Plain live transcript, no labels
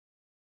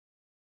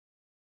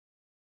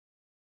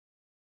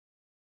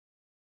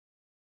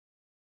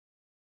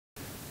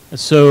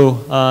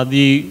So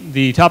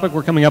the topic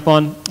we're coming up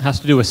on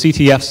has to do with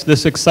CTFs.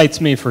 This excites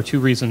me for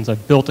two reasons.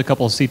 I've built a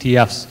couple of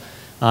CTFs,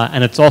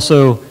 and it's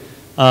also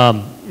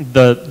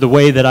the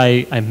way that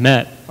I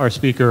met our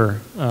speaker,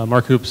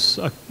 Mark Hoops,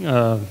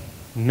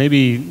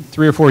 maybe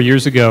 3 or 4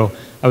 years ago.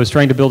 I was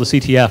trying to build a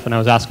CTF, and I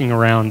was asking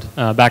around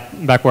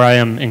back where I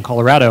am in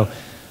Colorado,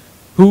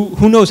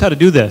 who knows how to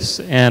do this?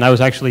 And I was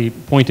actually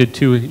pointed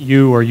to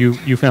you, or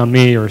you found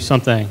me, or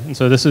something. And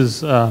so this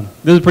is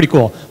pretty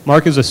cool.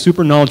 Mark is a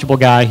super knowledgeable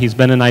guy. He's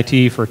been in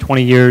IT for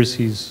 20 years.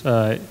 He's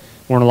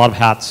worn a lot of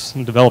hats: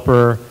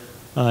 developer,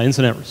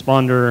 incident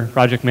responder,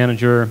 project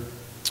manager.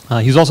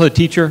 He's also a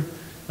teacher,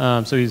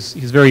 so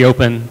he's very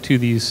open to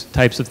these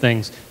types of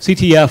things.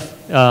 CTF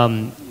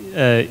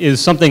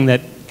is something that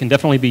can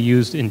definitely be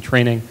used in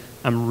training.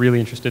 I'm really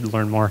interested to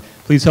learn more.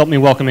 Please help me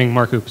welcoming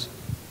Mark Hoops.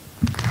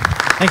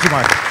 Thank you,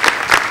 Mark.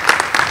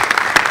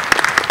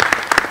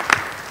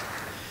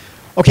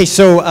 Okay,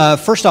 so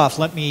first off,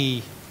 let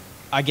me,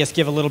 I guess,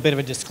 give a little bit of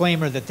a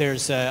disclaimer that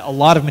there's a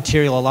lot of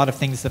material, a lot of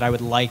things that I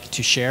would like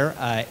to share,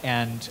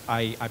 and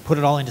I put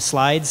it all into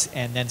slides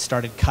and then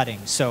started cutting.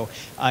 So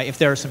if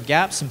there are some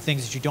gaps, some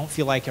things that you don't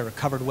feel like are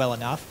covered well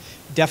enough,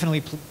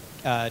 definitely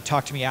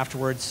talk to me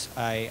afterwards.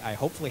 I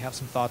hopefully have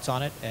some thoughts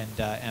on it, and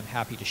am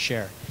happy to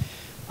share.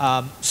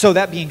 So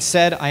that being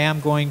said, I am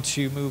going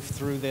to move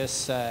through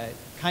this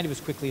kind of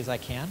as quickly as I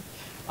can.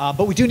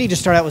 But we do need to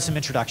start out with some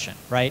introduction,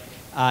 right?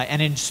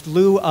 And in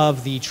lieu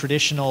of the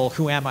traditional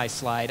who am I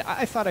slide,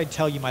 I thought I'd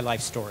tell you my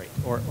life story,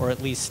 or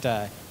at least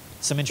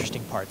some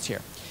interesting parts here.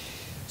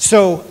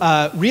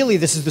 So really,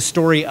 this is the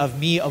story of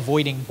me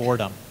avoiding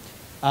boredom.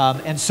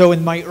 And so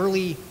in my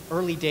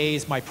early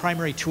days, my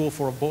primary tool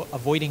for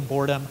avoiding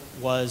boredom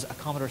was a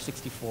Commodore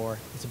 64.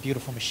 It's a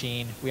beautiful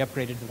machine. We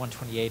upgraded to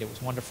 128. It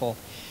was wonderful.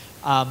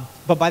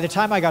 But by the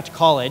time I got to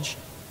college,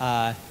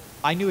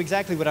 I knew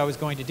exactly what I was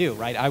going to do,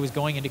 right? I was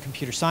going into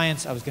computer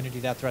science. I was going to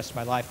do that the rest of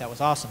my life. That was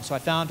awesome. So I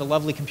found a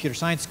lovely computer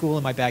science school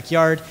in my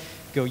backyard,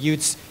 go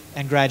Utes,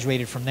 and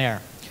graduated from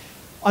there.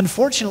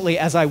 Unfortunately,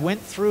 as I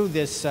went through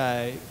this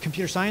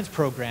computer science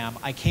program,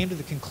 I came to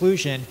the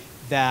conclusion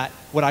that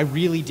what I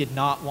really did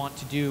not want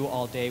to do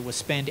all day was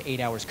spend 8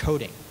 hours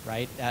coding,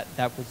 right? It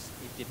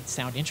didn't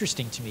sound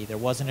interesting to me. There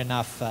wasn't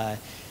enough,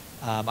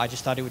 I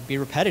just thought it would be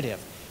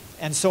repetitive.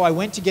 And so I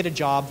went to get a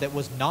job that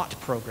was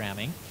not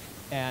programming,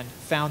 and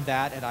found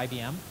that at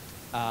IBM.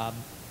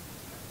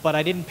 But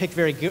I didn't pick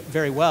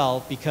very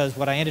well, because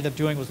what I ended up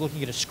doing was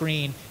looking at a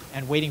screen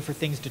and waiting for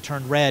things to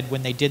turn red.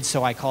 When they did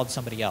so, I called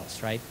somebody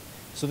else, right?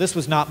 So this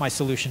was not my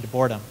solution to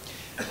boredom.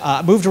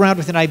 I moved around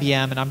within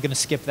IBM, and I'm going to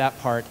skip that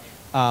part.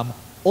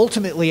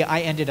 Ultimately,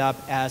 I ended up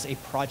as a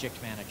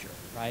project manager,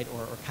 right?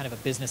 Or kind of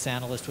a business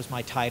analyst was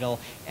my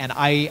title. And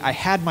I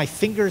had my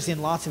fingers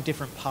in lots of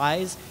different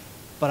pies,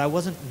 but I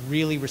wasn't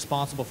really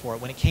responsible for it.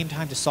 When it came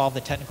time to solve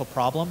the technical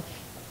problem,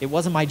 it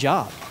wasn't my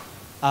job,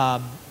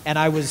 and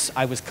I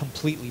was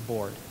completely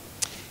bored.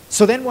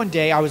 So then one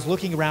day I was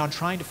looking around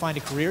trying to find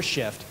a career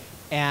shift,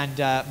 and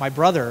my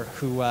brother,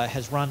 who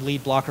has run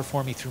lead blocker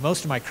for me through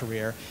most of my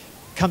career,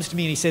 comes to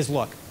me and he says,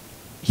 look,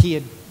 he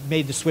had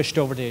made the switch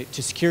over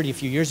to security a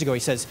few years ago.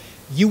 He says,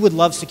 you would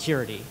love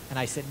security. And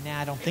I said, nah,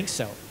 I don't think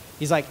so.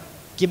 He's like,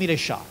 give me it a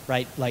shot,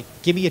 right? Like,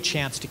 give me a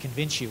chance to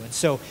convince you. And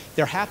so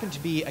there happened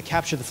to be a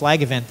Capture the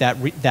Flag event that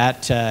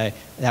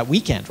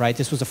weekend, right?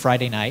 This was a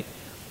Friday night.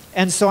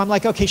 And so I'm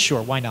like, okay,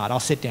 sure, why not? I'll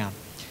sit down.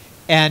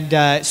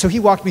 And so he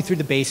walked me through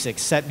the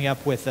basics, set me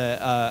up with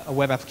a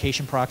web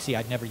application proxy.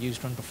 I'd never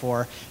used one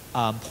before,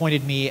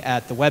 pointed me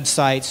at the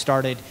website,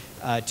 started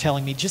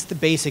telling me just the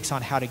basics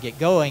on how to get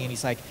going. And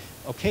he's like,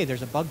 okay,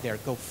 there's a bug there,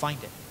 go find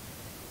it.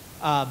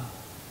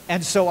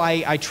 And so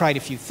I tried a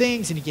few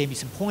things, and he gave me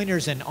some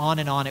pointers, and on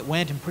it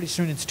went. And pretty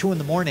soon it's 2 in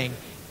the morning,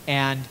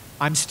 and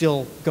I'm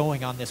still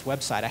going on this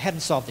website. I hadn't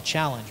solved the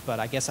challenge, but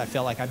I guess I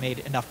felt like I made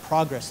enough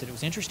progress that it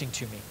was interesting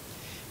to me.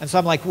 And so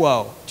I'm like,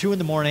 whoa, 2 in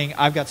the morning,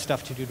 I've got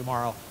stuff to do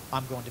tomorrow,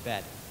 I'm going to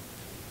bed.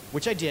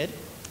 Which I did,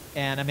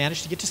 and I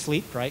managed to get to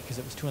sleep, right, because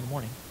it was 2 in the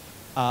morning.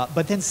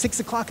 But then 6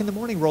 o'clock in the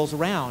morning rolls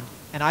around,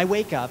 and I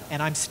wake up,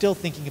 and I'm still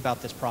thinking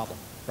about this problem,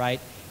 right?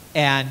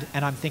 And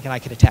I'm thinking I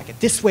could attack it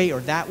this way or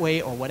that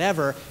way or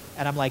whatever,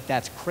 and I'm like,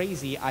 that's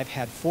crazy. I've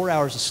had 4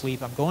 hours of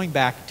sleep, I'm going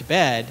back to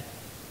bed,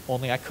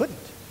 only I couldn't.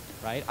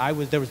 Right?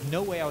 There was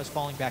no way I was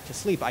falling back to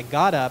sleep. I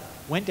got up,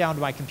 went down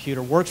to my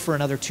computer, worked for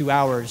another 2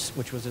 hours,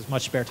 which was as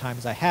much spare time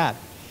as I had.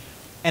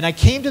 And I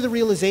came to the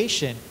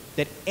realization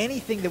that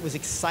anything that was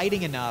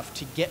exciting enough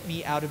to get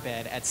me out of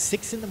bed at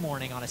 6 in the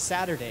morning on a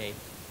Saturday,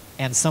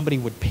 and somebody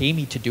would pay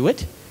me to do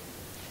it,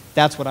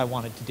 that's what I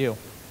wanted to do.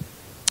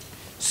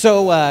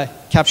 So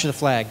capture the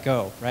flag,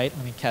 go, right?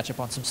 Let me catch up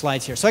on some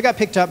slides here. So I got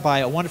picked up by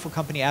a wonderful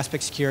company,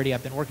 AppSecUSA.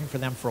 I've been working for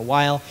them for a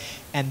while,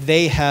 and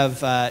they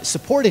have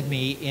supported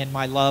me in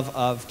my love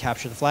of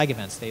capture the flag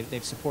events.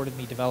 They've supported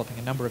me developing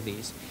a number of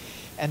these.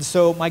 And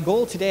so my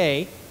goal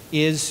today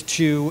is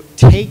to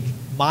take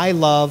my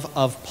love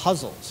of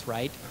puzzles,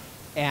 right,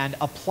 and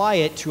apply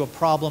it to a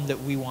problem that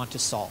we want to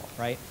solve,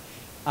 right?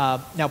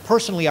 Now,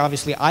 personally,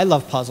 obviously, I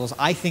love puzzles.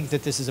 I think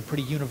that this is a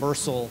pretty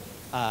universal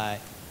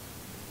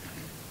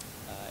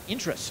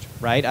interest,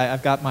 right?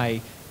 I've got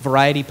my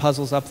variety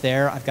puzzles up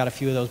there. I've got a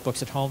few of those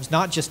books at home.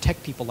 Not just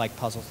tech people like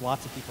puzzles.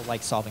 Lots of people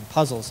like solving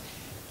puzzles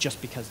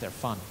just because they're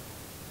fun.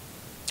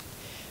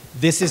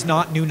 This is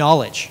not new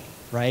knowledge,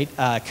 right?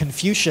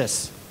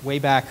 Confucius, way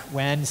back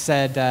when,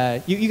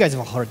 said, you guys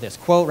have all heard this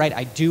quote, right?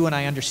 I do and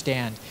I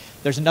understand.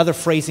 There's another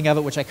phrasing of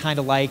it which I kind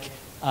of like,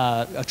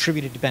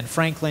 attributed to Ben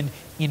Franklin,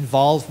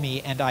 involve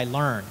me and I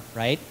learn,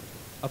 right?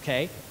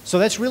 Okay, so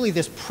that's really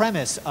this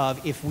premise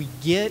of if we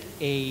get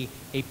a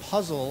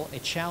puzzle, a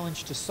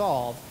challenge to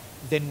solve,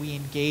 then we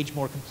engage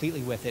more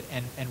completely with it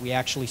and we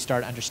actually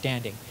start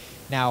understanding.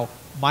 Now,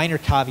 minor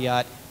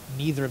caveat,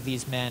 neither of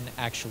these men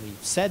actually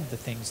said the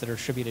things that are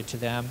attributed to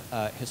them.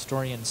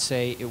 Historians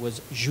say it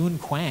was Jun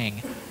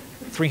Kuang,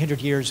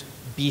 300 years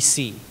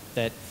BC,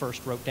 that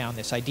first wrote down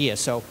this idea.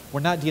 So we're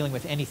not dealing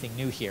with anything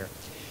new here.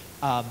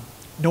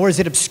 Nor is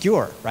it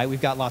obscure, right?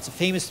 We've got lots of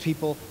famous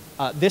people.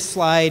 This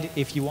slide,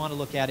 if you want to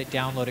look at it,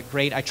 download it,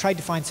 great. I tried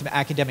to find some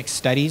academic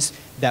studies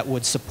that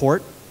would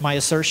support my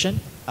assertion.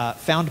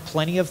 Found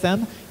plenty of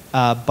them,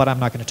 but I'm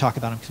not going to talk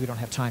about them because we don't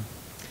have time.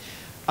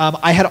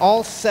 I had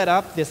all set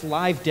up this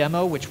live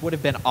demo, which would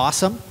have been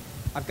awesome.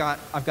 I've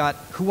got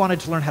who wanted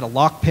to learn how to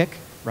lockpick,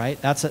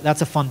 right? That's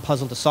a fun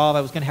puzzle to solve.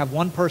 I was going to have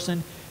one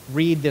person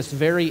read this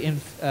very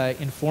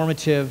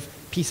informative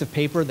piece of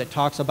paper that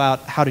talks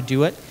about how to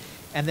do it,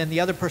 and then the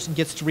other person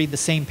gets to read the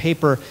same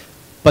paper,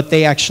 but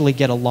they actually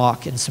get a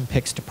lock and some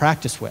picks to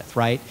practice with,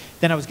 right?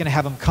 Then I was going to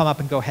have them come up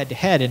and go head to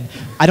head, and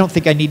I don't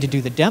think I need to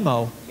do the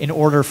demo in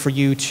order for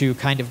you to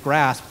kind of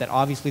grasp that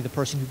obviously the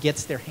person who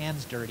gets their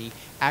hands dirty,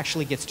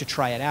 actually gets to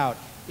try it out,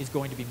 is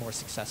going to be more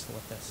successful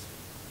at this.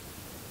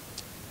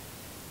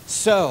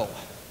 So,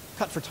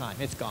 cut for time,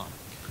 it's gone.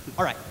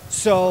 All right,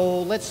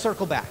 so let's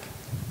circle back.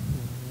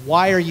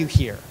 Why are you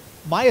here?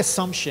 My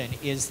assumption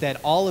is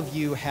that all of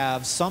you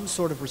have some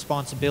sort of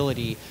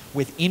responsibility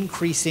with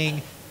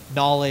increasing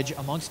knowledge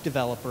amongst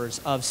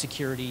developers of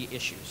security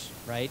issues,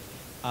 right?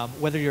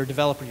 Whether you're a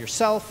developer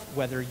yourself,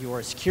 whether you're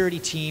a security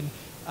team,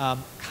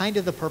 kind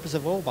of the purpose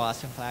of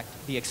OWASP, in fact,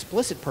 the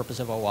explicit purpose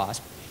of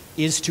OWASP,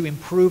 is to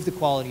improve the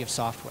quality of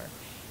software.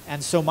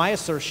 And so my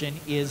assertion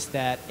is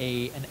that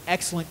an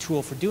excellent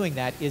tool for doing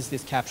that is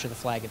this Capture the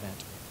Flag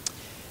event.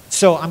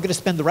 So I'm going to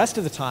spend the rest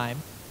of the time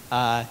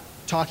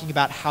talking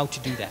about how to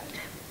do that.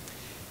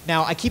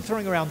 Now, I keep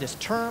throwing around this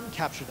term,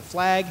 capture the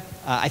flag.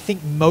 I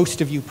think most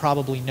of you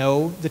probably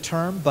know the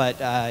term, but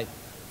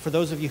for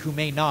those of you who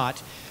may not,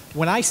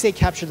 when I say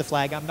capture the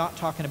flag, I'm not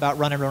talking about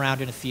running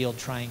around in a field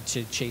trying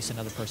to chase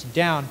another person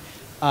down.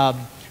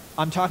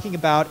 I'm talking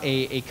about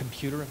a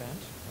computer event,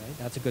 right?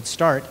 That's a good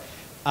start,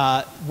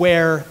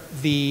 where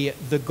the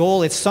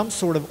goal is some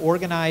sort of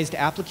organized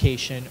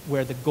application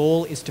where the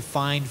goal is to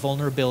find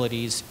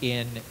vulnerabilities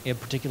in a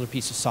particular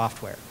piece of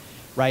software,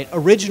 right?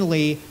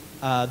 Originally,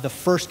 the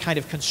first kind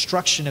of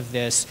construction of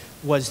this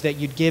was that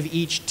you'd give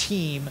each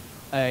team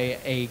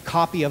a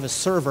copy of a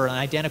server, an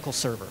identical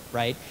server,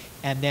 right?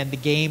 And then the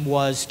game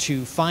was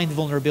to find the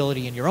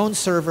vulnerability in your own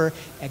server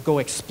and go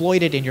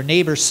exploit it in your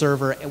neighbor's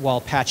server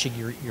while patching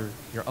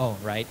your own,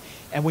 right?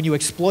 And when you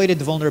exploited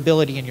the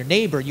vulnerability in your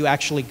neighbor, you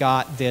actually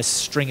got this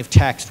string of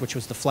text, which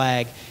was the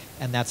flag,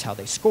 and that's how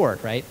they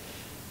scored, right?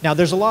 Now,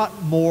 there's a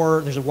lot more,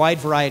 there's a wide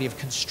variety of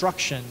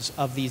constructions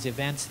of these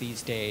events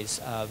these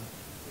days,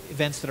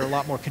 events that are a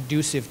lot more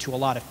conducive to a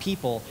lot of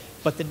people,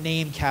 but the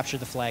name Capture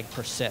the Flag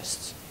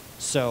persists.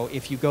 So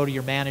if you go to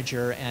your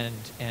manager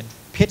and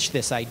pitch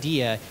this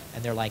idea,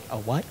 and they're like, oh,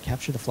 what?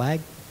 Capture the flag?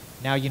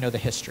 Now you know the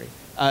history.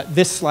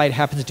 This slide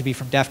happens to be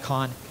from DEF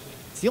CON.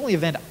 It's the only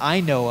event I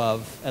know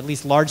of, at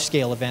least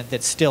large-scale event,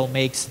 that still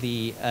makes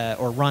the,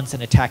 or runs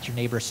an attack your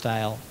neighbor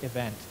style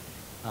event.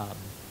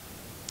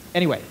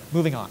 Anyway,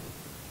 moving on.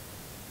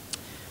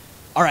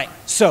 All right,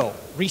 so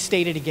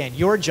restate it again.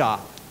 Your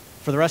job,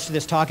 for the rest of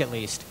this talk at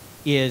least,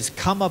 is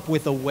come up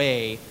with a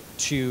way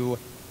to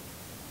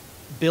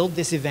build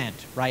this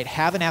event, right?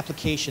 Have an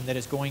application that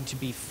is going to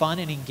be fun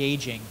and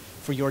engaging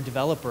for your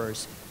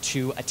developers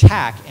to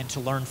attack and to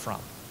learn from.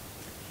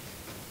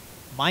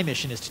 My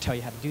mission is to tell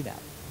you how to do that.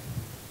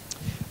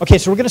 Okay,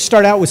 so we're going to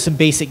start out with some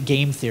basic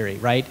game theory,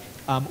 right?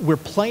 We're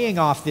playing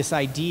off this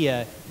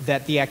idea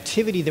that the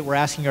activity that we're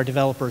asking our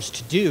developers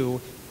to do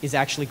is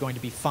actually going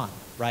to be fun,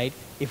 right?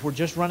 If we're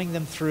just running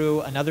them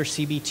through another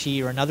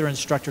CBT or another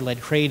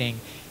instructor-led training,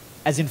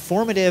 as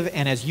informative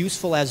and as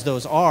useful as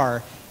those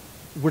are,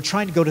 we're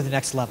trying to go to the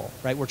next level,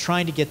 right? We're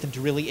trying to get them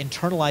to really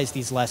internalize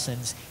these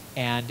lessons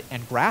and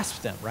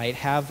grasp them, right?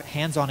 Have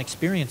hands-on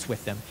experience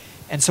with them.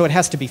 And so it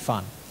has to be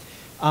fun.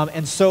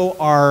 And so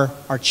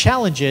our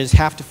challenges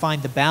have to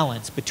find the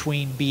balance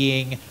between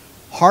being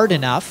hard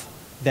enough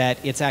that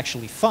it's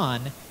actually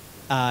fun,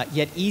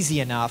 yet easy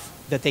enough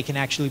that they can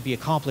actually be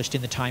accomplished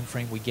in the time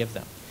frame we give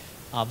them.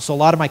 So a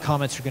lot of my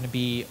comments are going to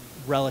be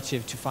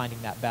relative to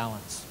finding that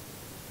balance.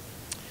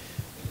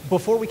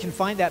 Before we can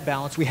find that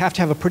balance, we have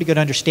to have a pretty good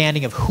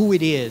understanding of who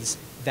it is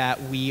that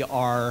we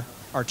are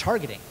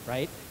targeting,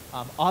 right?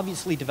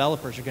 Obviously,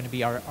 developers are going to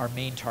be our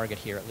main target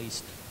here, at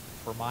least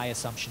for my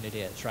assumption it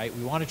is, right?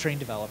 We want to train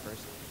developers.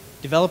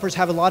 Developers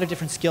have a lot of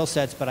different skill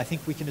sets, but I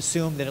think we can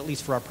assume that at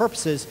least for our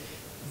purposes,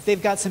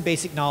 they've got some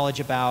basic knowledge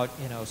about,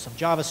 some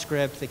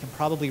JavaScript. They can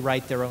probably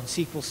write their own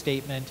SQL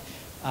statement,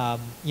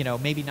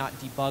 maybe not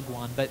debug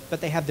one,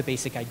 but they have the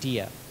basic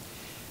idea.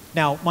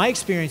 Now, my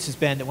experience has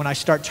been that when I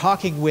start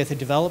talking with a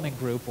development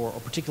group, or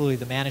particularly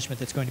the management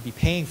that's going to be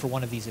paying for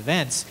one of these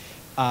events,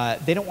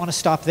 they don't want to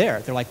stop there.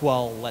 They're like,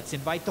 well, let's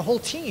invite the whole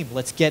team.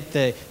 Let's get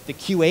the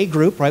QA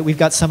group, right? We've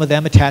got some of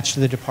them attached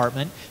to the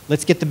department.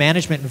 Let's get the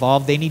management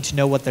involved. They need to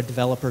know what the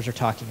developers are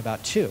talking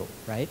about too,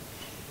 right?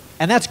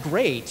 And that's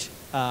great,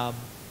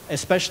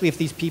 especially if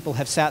these people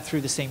have sat through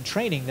the same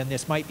training, then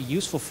this might be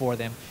useful for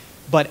them.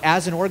 But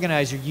as an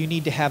organizer, you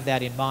need to have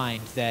that in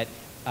mind, that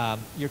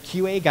your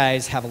QA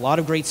guys have a lot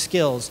of great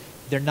skills.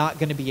 They're not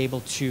going to be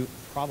able to,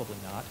 probably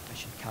not, I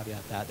should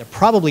caveat that, they're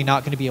probably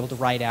not going to be able to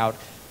write out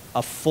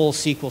a full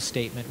SQL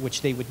statement,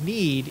 which they would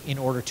need in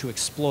order to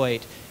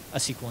exploit a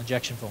SQL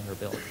injection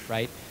vulnerability,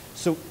 right?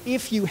 So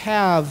if you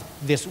have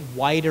this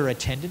wider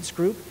attendance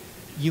group,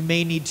 you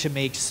may need to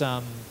make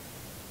some,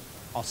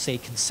 I'll say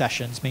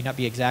concessions, may not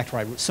be exact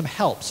right, some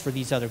helps for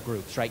these other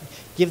groups, right?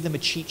 Give them a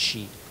cheat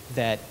sheet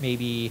that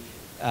maybe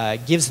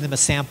gives them a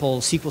sample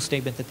SQL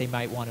statement that they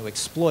might want to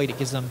exploit. It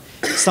gives them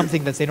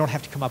something that they don't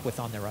have to come up with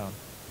on their own.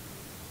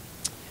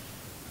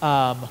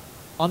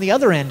 On the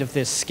other end of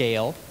this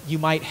scale, you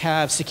might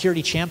have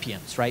security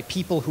champions, right?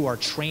 People who are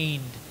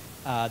trained,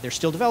 they're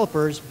still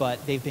developers,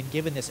 but they've been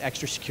given this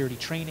extra security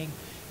training.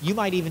 You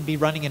might even be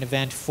running an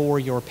event for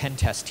your pen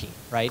test team,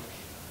 right?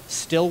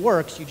 Still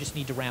works, you just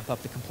need to ramp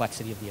up the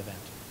complexity of the event.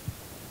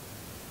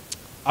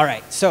 All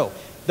right, so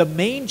the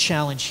main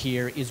challenge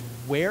here is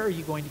where are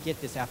you going to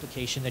get this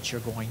application that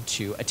you're going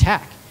to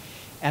attack?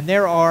 And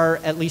there are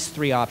at least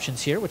 3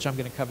 options here, which I'm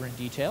going to cover in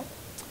detail.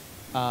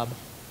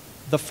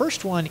 The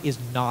first one is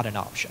not an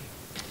option.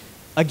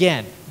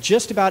 Again,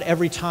 just about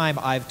every time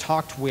I've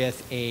talked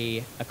with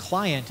a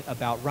client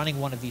about running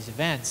one of these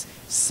events,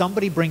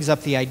 somebody brings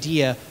up the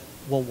idea,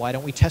 well, why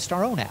don't we test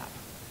our own app,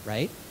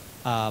 right?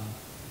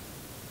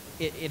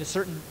 In a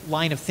certain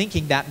line of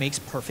thinking, that makes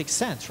perfect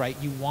sense, right?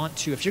 You want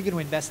to, if you're going to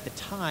invest the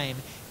time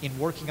in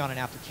working on an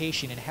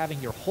application and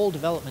having your whole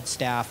development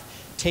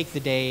staff take the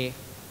day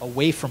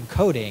away from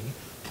coding,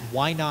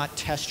 why not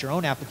test your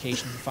own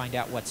application and find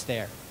out what's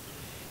there?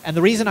 And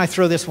the reason I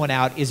throw this one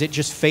out is it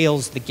just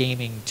fails the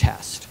gaming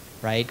test,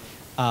 right?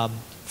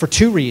 For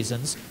 2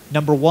 reasons.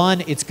 Number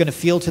one, it's going to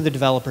feel to the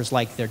developers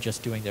like they're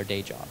just doing their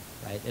day job,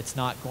 right? It's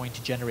not going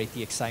to generate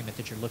the excitement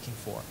that you're looking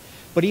for.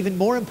 But even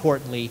more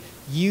importantly,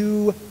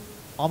 you,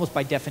 almost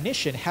by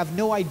definition, have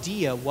no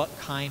idea what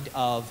kind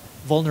of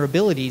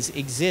vulnerabilities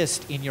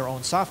exist in your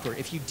own software.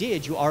 If you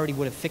did, you already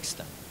would have fixed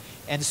them.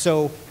 And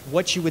so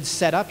what you would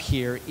set up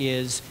here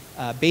is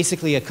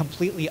basically a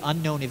completely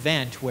unknown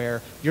event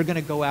where you're going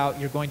to go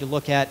out, you're going to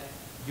look at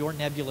your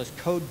nebulous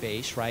code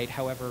base, right,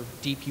 however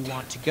deep you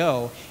want to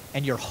go,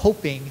 and you're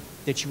hoping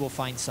that you will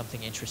find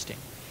something interesting.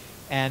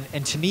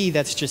 And to me,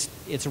 that's just,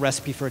 it's a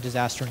recipe for a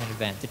disaster in an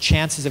event. The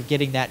chances of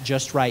getting that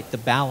just right, the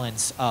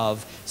balance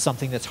of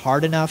something that's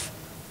hard enough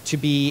to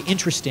be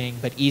interesting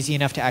but easy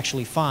enough to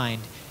actually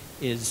find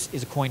is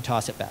a coin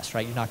toss at best,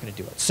 right? You're not going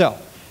to do it. So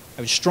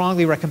I would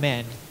strongly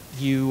recommend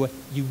you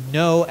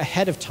know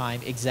ahead of time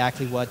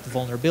exactly what the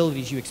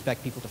vulnerabilities you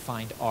expect people to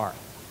find are.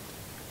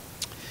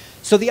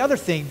 So the other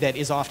thing that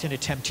is often a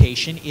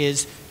temptation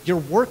is you're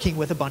working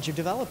with a bunch of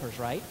developers,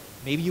 right?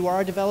 Maybe you are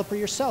a developer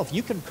yourself.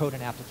 You can code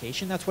an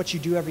application. That's what you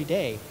do every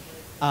day.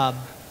 And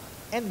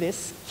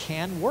this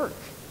can work.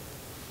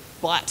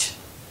 But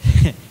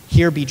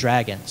here be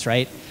dragons,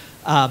 right?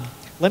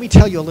 Let me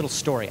tell you a little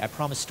story. I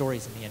promise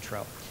stories in the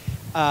intro.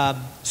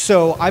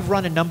 So I've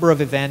run a number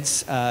of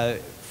events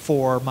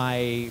for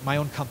my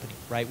own company,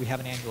 right? We have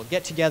an annual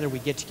get-together. We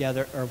get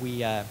together, or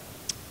we,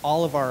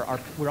 all of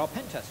we're all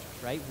pen testers,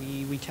 right?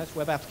 We test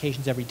web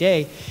applications every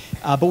day,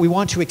 but we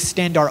want to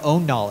extend our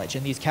own knowledge.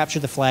 And these capture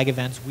the flag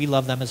events, we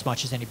love them as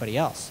much as anybody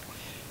else.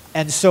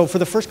 And so for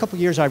the first couple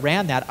years I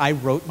ran that, I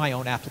wrote my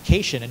own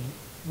application and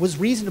was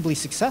reasonably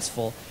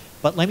successful.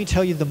 But let me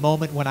tell you the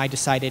moment when I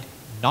decided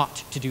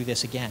not to do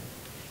this again.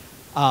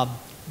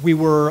 We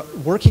were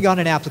working on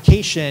an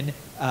application.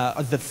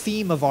 The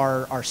theme of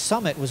our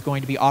summit was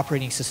going to be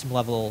operating system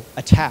level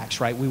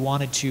attacks, right? We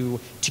wanted to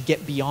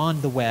get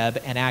beyond the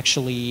web and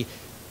actually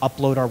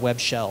upload our web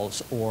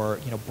shells, or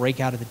break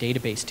out of the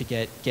database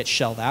to get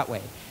shell that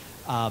way.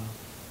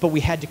 But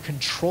we had to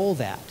control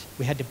that.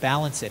 We had to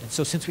balance it. And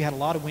so since we had a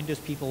lot of Windows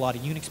people, a lot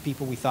of Unix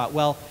people, we thought,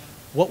 well,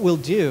 what we'll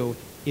do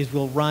is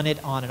we'll run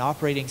it on an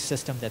operating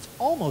system that's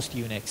almost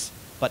Unix,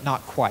 but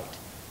not quite.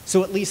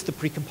 So at least the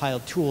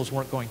precompiled tools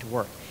weren't going to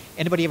work.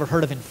 Anybody ever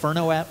heard of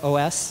Inferno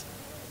OS?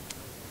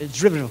 It's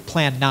derivative of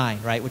Plan 9,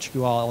 right, which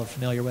you all are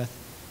familiar with?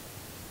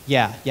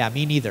 Yeah,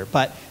 me neither.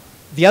 But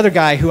the other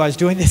guy who I was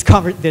doing this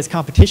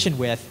competition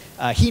with,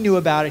 he knew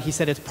about it. He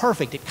said, it's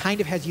perfect. It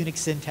kind of has Unix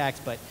syntax,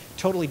 but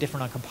totally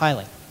different on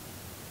compiling.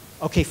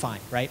 Okay, fine,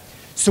 right?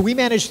 So we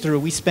managed through.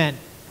 We spent,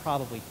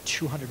 probably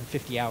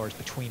 250 hours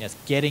between us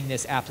getting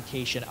this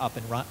application up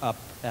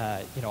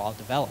and all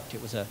developed.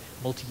 It was a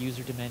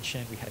multi-user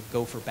dimension. We had a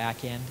Gopher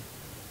backend.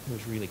 It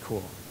was really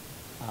cool.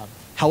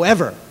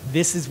 However,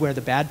 this is where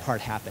the bad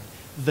part happened.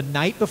 The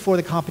night before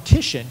the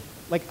competition,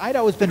 like I'd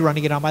always been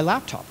running it on my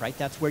laptop, right?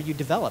 That's where you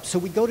develop. So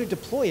we go to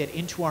deploy it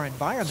into our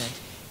environment,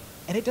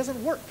 and it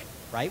doesn't work,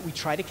 right? We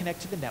try to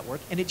connect to the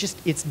network, and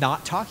it's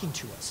not talking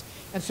to us.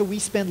 And so we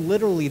spend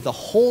literally the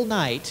whole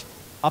night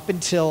up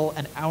until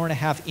an hour and a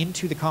half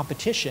into the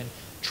competition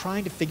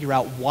trying to figure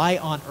out why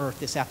on earth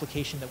this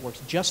application that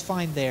works just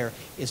fine there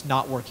is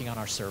not working on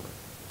our server.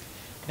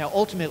 Now,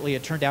 ultimately,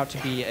 it turned out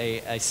to be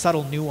a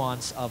subtle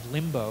nuance of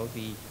Limbo,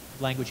 the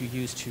language you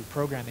use to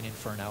program in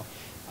Inferno,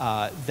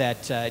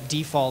 that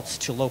defaults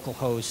to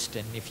localhost,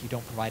 and if you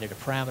don't provide it a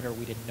parameter,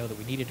 we didn't know that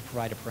we needed to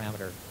provide a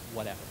parameter,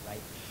 whatever, right?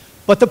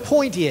 But the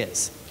point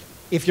is,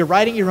 if you're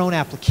writing your own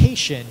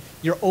application,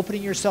 you're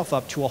opening yourself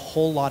up to a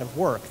whole lot of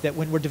work that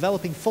when we're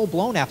developing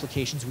full-blown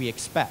applications, we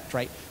expect,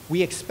 right?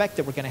 We expect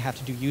that we're going to have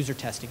to do user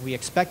testing. We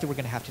expect that we're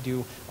going to have to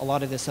do a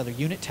lot of this other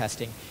unit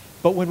testing.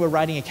 But when we're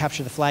writing a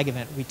capture the flag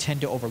event, we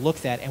tend to overlook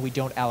that and we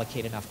don't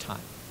allocate enough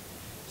time.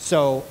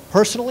 So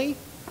personally,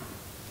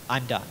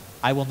 I'm done.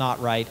 I will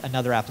not write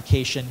another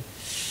application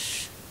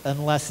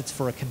unless it's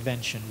for a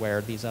convention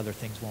where these other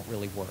things won't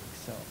really work.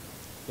 So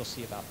we'll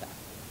see about that.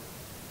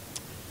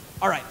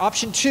 All right,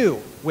 option 2,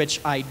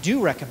 which I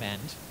do recommend,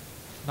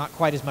 not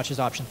quite as much as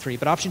option 3,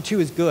 but option 2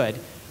 is good.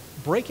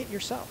 Break it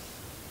yourself,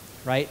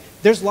 right?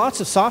 There's lots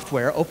of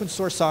software, open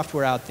source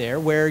software out there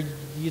where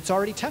it's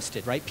already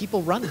tested, right?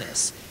 People run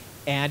this,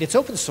 and it's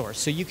open source,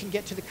 so you can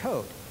get to the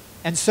code.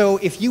 And so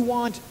if you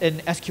want an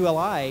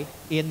SQLi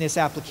in this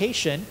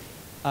application,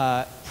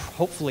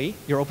 hopefully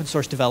your open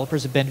source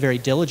developers have been very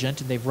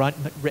diligent and they've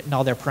written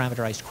all their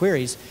parameterized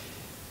queries,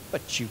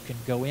 but you can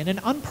go in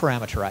and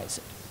unparameterize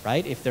it.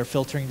 Right? If they're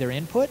filtering their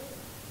input,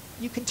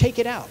 you can take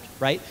it out,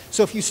 right?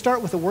 So if you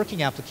start with a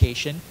working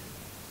application,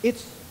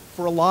 it's,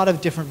 for a lot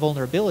of different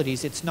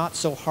vulnerabilities, it's not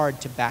so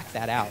hard to back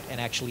that out and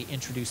actually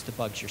introduce the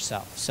bugs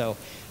yourself. So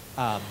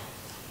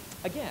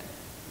again,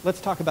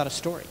 let's talk about a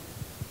story.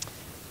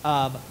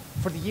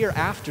 For the year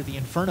after the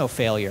Inferno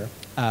failure,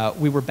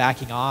 we were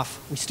backing off.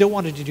 We still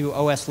wanted to do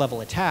OS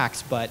level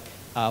attacks, but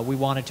we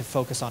wanted to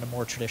focus on a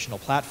more traditional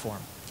platform.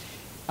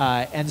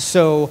 And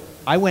so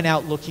I went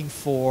out looking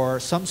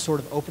for some sort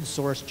of open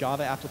source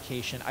Java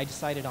application. I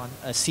decided on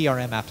a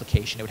CRM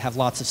application. It would have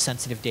lots of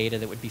sensitive data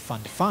that would be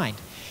fun to find.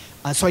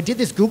 So I did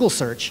this Google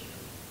search,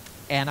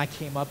 and I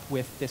came up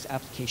with this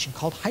application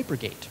called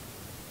Hypergate.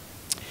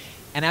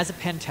 And as a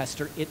pen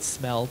tester, it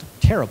smelled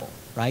terrible,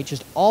 right?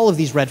 Just all of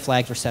these red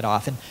flags were set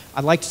off. And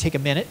I'd like to take a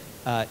minute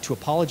to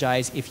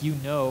apologize if you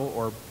know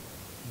or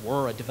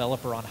were a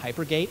developer on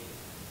Hypergate.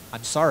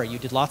 I'm sorry, you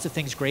did lots of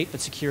things great, but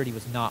security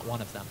was not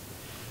one of them.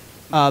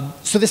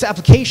 So this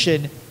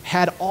application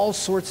had all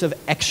sorts of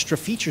extra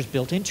features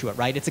built into it,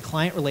 right? It's a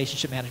client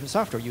relationship management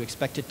software. You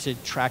expect it to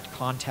track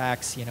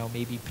contacts, you know,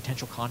 maybe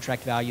potential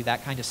contract value,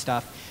 that kind of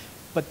stuff.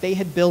 But they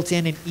had built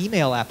in an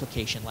email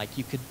application, like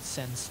you could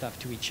send stuff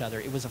to each other.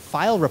 It was a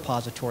file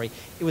repository.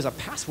 It was a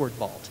password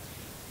vault.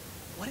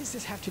 What does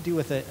this have to do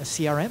with a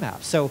CRM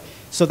app? So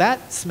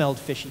that smelled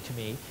fishy to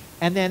me.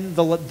 And then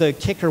the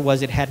kicker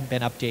was it hadn't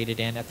been updated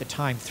in, at the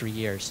time, 3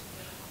 years.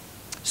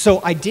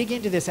 So I dig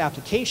into this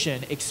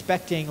application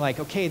expecting, like,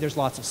 okay, there's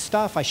lots of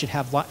stuff. I should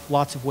have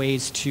lots of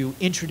ways to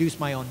introduce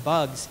my own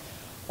bugs,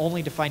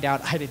 only to find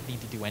out I didn't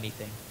need to do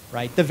anything,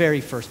 right? The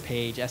very first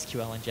page,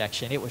 SQL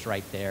injection, it was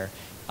right there.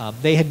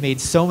 They had made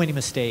so many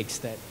mistakes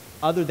that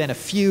other than a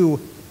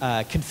few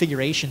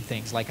configuration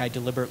things, like I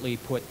deliberately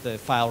put the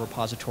file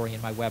repository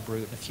in my web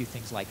root and a few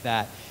things like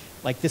that,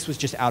 like this was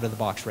just out of the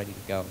box ready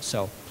to go.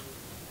 So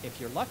if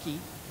you're lucky,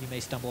 you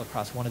may stumble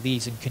across one of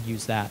these and can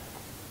use that.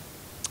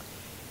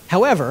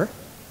 However,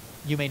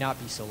 you may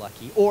not be so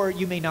lucky, or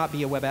you may not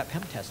be a web app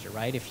pen tester,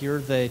 right? If you're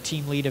the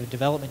team lead of a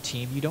development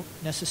team, you don't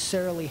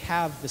necessarily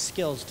have the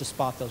skills to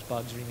spot those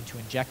bugs or even to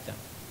inject them.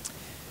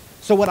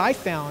 So what I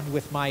found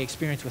with my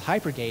experience with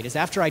Hypergate is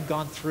after I'd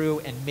gone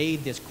through and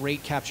made this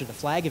great capture the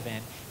flag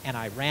event, and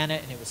I ran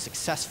it and it was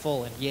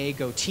successful and yay,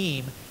 go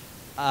team,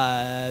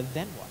 then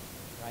what,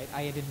 right?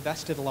 I had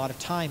invested a lot of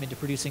time into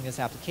producing this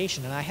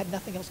application and I had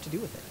nothing else to do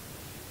with it.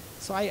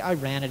 So I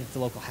ran it at the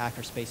local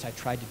hackerspace. I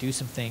tried to do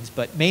some things,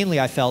 but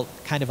mainly I felt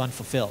kind of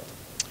unfulfilled.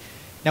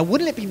 Now,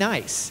 wouldn't it be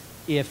nice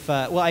if,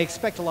 well, I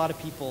expect a lot of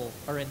people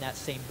are in that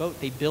same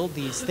boat. They build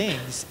these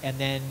things, and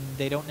then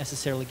they don't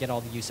necessarily get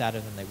all the use out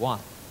of them they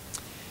want.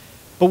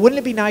 But wouldn't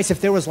it be nice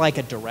if there was like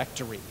a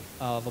directory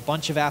of a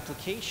bunch of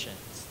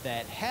applications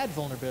that had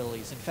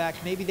vulnerabilities? In fact,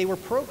 maybe they were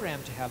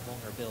programmed to have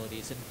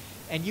vulnerabilities,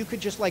 and you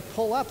could just like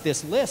pull up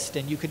this list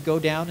and you could go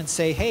down and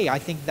say, hey, I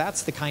think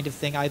that's the kind of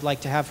thing I'd like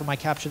to have for my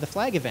capture the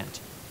flag event.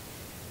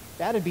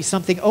 That'd be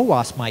something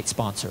OWASP might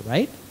sponsor,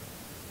 right?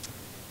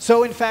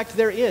 So in fact,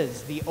 there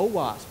is the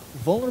OWASP,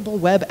 Vulnerable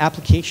Web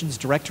Applications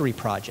Directory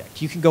Project.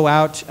 You can go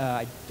out,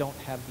 I don't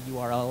have the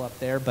URL up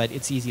there, but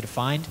it's easy to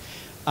find.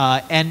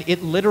 And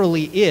it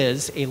literally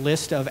is a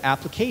list of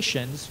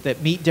applications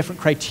that meet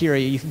different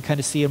criteria. You can kind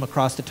of see them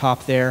across the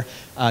top there.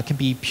 Can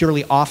be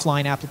purely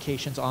offline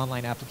applications,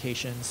 online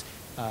applications,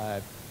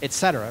 et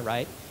cetera,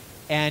 right?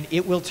 And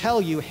it will tell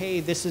you,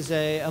 hey, this is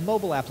a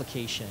mobile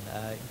application.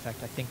 In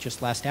fact, I think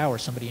just last hour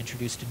somebody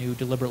introduced a new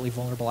deliberately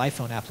vulnerable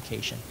iPhone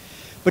application.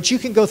 But you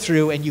can go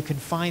through and you can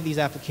find these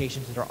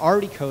applications that are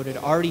already coded,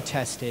 already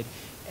tested,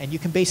 and you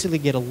can basically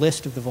get a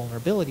list of the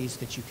vulnerabilities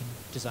that you can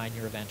design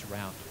your event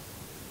around.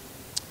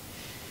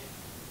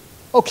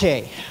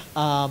 Okay,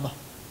 I've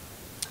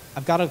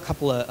got a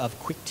couple of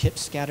quick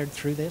tips scattered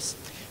through this.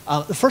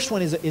 The first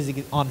one is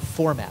on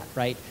format,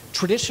 right?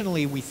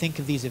 Traditionally, we think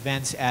of these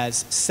events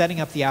as setting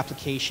up the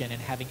application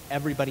and having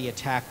everybody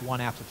attack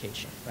one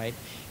application, right?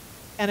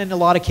 And in a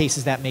lot of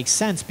cases, that makes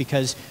sense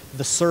because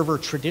the server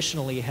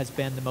traditionally has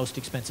been the most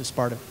expensive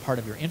part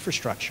of your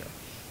infrastructure.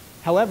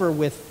 However,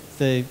 with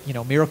the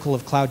miracle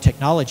of cloud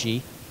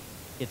technology,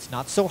 it's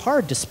not so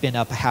hard to spin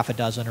up a half a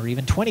dozen or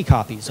even 20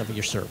 copies of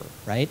your server,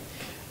 right?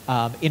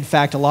 In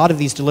fact, a lot of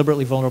these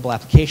deliberately vulnerable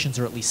applications,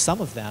 or at least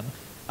some of them,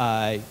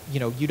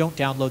 you don't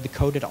download the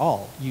code at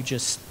all. You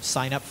just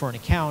sign up for an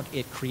account,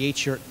 it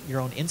creates your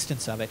own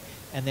instance of it,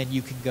 and then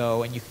you can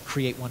go and you can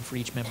create one for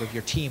each member of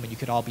your team, and you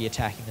could all be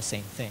attacking the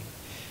same thing.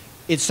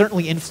 It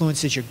certainly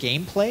influences your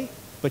gameplay,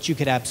 but you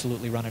could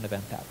absolutely run an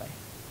event that way.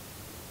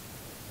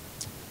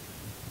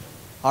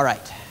 All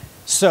right,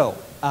 so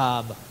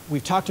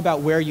we've talked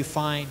about where you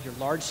find your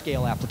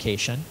large-scale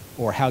application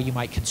or how you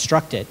might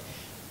construct it.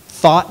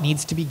 Thought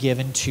needs to be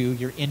given to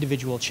your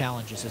individual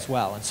challenges as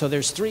well. And so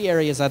there's 3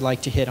 areas I'd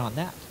like to hit on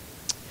that.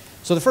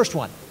 So the first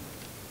one,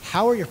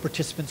 how are your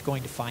participants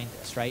going to find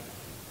this, right?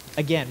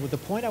 Again, the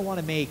point I want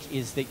to make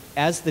is that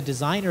as the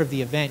designer of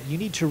the event, you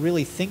need to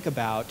really think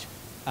about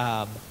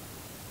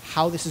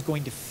how this is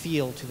going to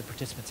feel to the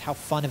participants. How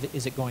fun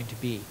is it going to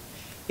be?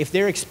 If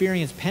they're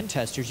experienced pen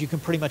testers, you can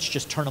pretty much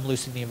just turn them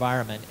loose in the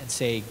environment and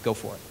say, go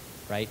for it,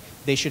 right?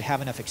 They should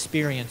have enough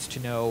experience to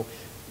know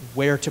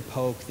where to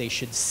poke. They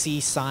should see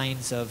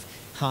signs of,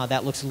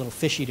 that looks a little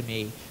fishy to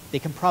me. They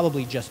can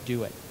probably just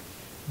do it.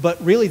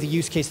 But really the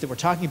use case that we're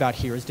talking about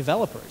here is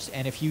developers.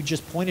 And if you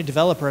just point a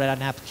developer at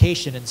an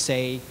application and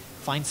say,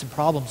 find some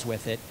problems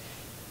with it,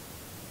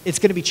 it's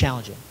going to be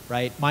challenging,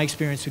 right? My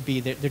experience would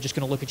be that they're just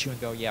going to look at you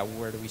and go, yeah, well,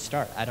 where do we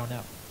start? I don't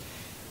know.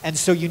 And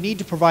so you need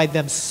to provide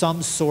them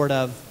some sort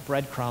of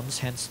breadcrumbs,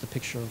 hence the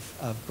picture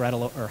of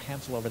Gretel or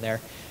Hansel over there,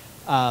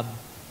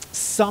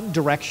 some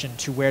direction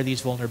to where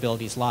these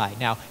vulnerabilities lie.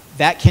 Now,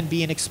 that can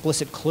be an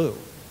explicit clue,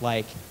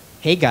 like,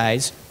 hey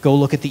guys, go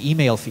look at the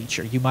email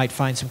feature. You might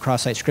find some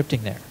cross-site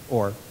scripting there,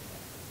 or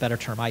better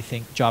term, I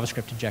think,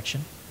 JavaScript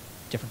injection,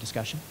 different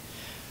discussion.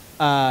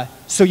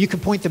 So you can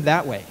point them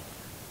that way.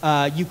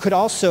 You could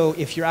also,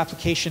 if your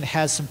application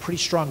has some pretty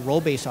strong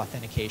role-based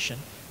authentication,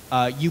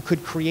 you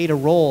could create a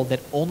role that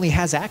only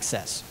has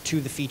access to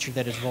the feature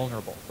that is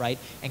vulnerable, right?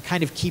 And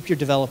kind of keep your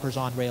developers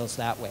on Rails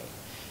that way.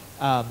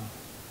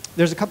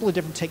 There's a couple of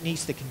different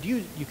techniques that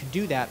you can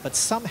do that, but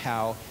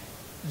somehow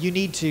you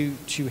need to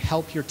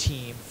help your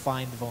team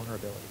find the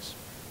vulnerabilities.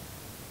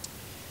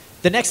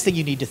 The next thing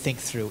you need to think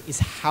through is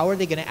how are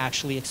they going to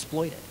actually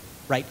exploit it,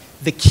 right?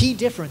 The key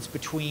difference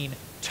between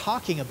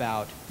talking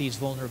about these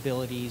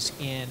vulnerabilities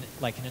in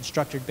like an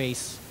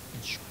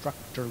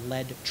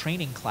instructor-led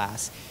training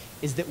class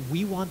is that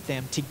we want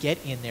them to get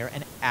in there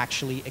and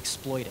actually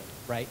exploit it,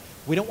 right?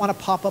 We don't want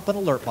to pop up an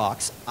alert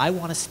box. I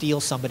want to steal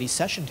somebody's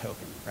session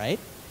token, right?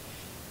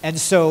 And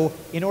so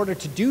in order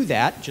to do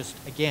that, just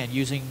again,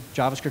 using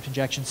JavaScript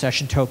injection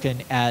session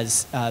token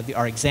as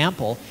our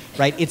example,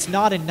 right? It's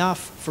not enough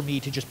for me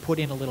to just put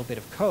in a little bit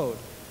of code.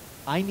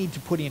 I need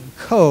to put in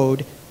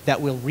code that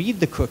will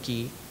read the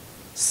cookie,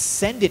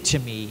 send it to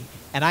me,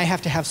 and I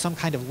have to have some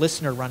kind of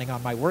listener running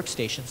on my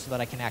workstation so that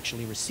I can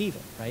actually receive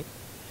it, right?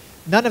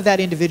 None of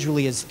that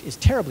individually is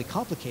terribly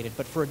complicated,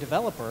 but for a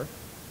developer,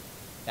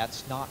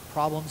 that's not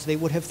problems they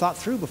would have thought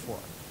through before.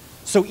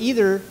 So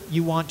either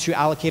you want to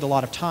allocate a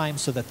lot of time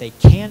so that they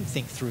can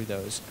think through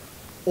those,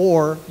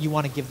 or you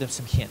want to give them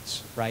some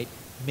hints, right?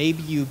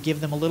 Maybe you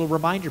give them a little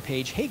reminder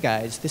page, hey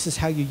guys, this is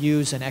how you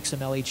use an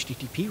XML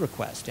HTTP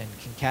request and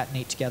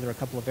concatenate together a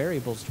couple of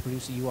variables to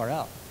produce a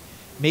URL.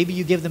 Maybe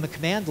you give them a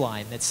command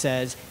line that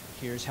says,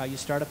 here's how you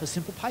start up a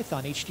simple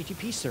Python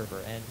HTTP server,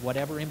 and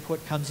whatever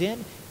input comes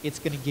in, it's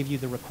going to give you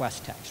the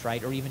request text,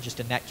 right? Or even just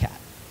a netcat.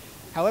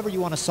 However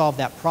you want to solve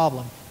that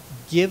problem,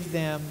 give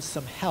them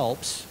some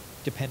helps,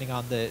 depending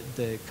on the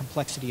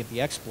complexity of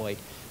the exploit,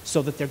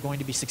 so that they're going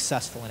to be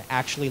successful in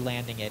actually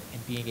landing it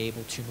and being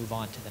able to move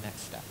on to the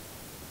next step.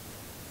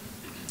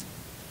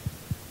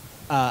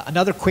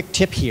 Another quick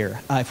tip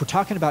here, if we're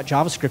talking about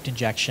JavaScript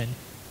injection,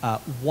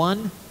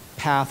 one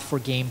path for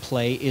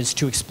gameplay is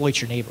to exploit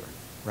your neighbor,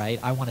 right?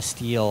 I want to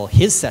steal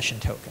his session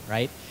token,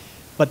 right?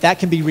 But that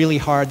can be really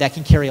hard. That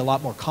can carry a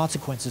lot more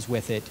consequences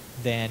with it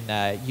than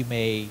you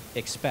may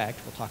expect.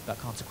 We'll talk about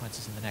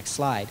consequences in the next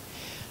slide.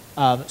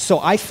 So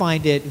I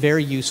find it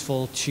very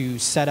useful to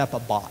set up a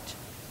bot.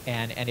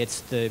 And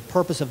it's the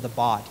purpose of the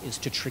bot is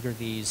to trigger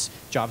these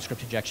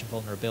JavaScript injection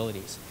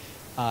vulnerabilities.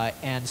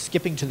 And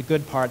skipping to the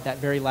good part, that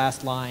very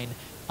last line,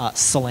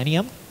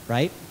 Selenium,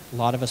 right? A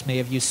lot of us may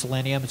have used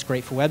Selenium. It's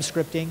great for web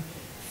scripting.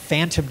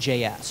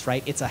 Phantom.js,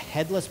 right? It's a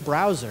headless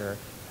browser,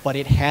 but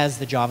it has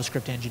the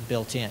JavaScript engine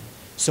built in.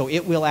 So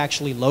it will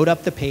actually load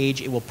up the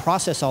page. It will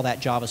process all that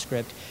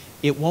JavaScript.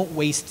 It won't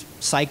waste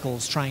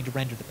cycles trying to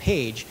render the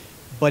page,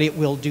 but it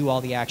will do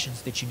all the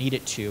actions that you need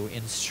it to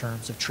in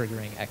terms of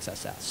triggering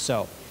XSS.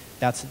 So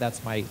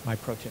that's my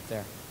pro tip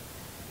there.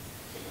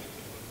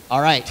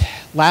 All right,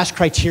 last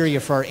criteria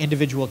for our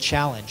individual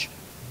challenge.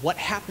 What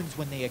happens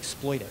when they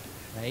exploit it,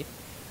 right?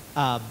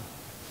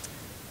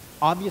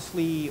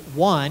 Obviously,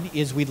 one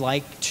is we'd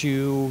like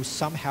to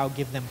somehow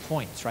give them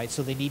points, right?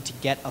 So they need to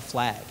get a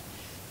flag.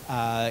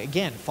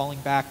 Again, falling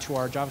back to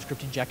our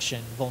JavaScript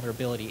injection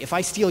vulnerability. If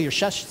I steal your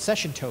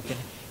session token,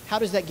 how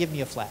does that give me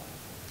a flag?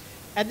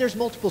 And there's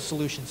multiple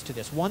solutions to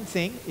this. One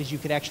thing is you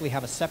could actually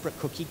have a separate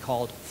cookie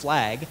called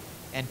flag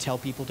and tell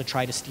people to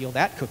try to steal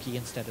that cookie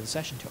instead of the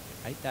session token,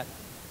 right?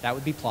 That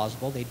would be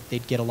plausible.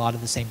 They'd get a lot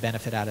of the same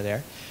benefit out of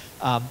there.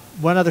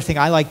 One other thing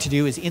I like to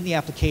do is in the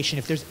application,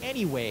 if there's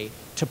any way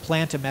to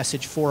plant a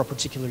message for a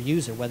particular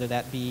user, whether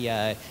that be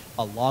a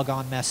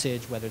logon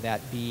message, whether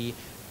that be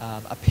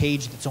a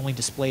page that's only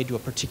displayed to a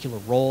particular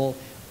role,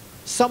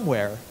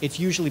 somewhere it's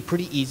usually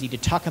pretty easy to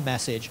tuck a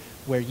message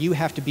where you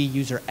have to be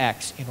user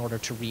X in order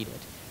to read it.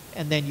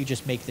 And then you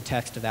just make the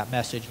text of that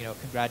message, you know,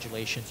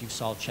 congratulations, you've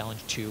solved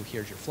challenge 2,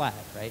 here's your flag,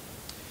 right?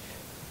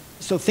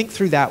 So think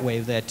through that way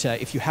that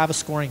if you have a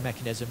scoring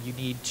mechanism, you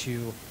need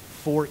to,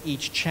 for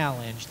each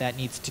challenge, that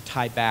needs to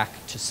tie back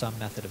to some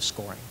method of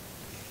scoring.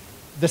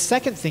 The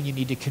second thing you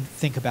need to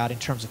think about in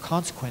terms of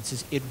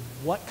consequences is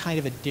what kind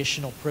of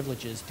additional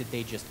privileges did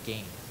they just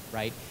gain,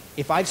 right?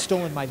 If I've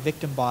stolen my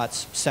victim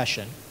bot's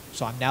session,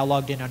 so I'm now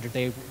logged in under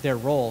their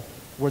role,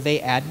 were they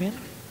admin,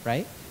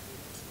 right?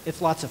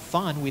 It's lots of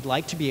fun. We'd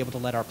like to be able to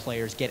let our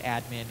players get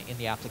admin in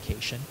the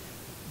application.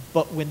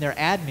 But when they're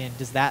admin,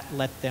 does that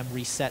let them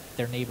reset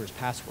their neighbor's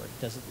password?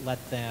 Does it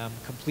let them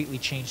completely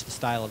change the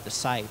style of the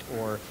site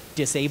or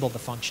disable the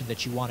function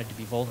that you wanted to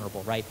be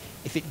vulnerable, right?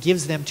 If it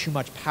gives them too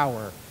much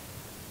power,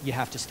 you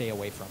have to stay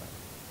away from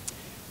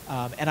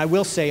it. And I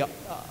will say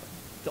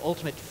the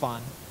ultimate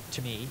fun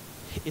to me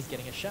is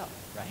getting a shell,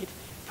 right?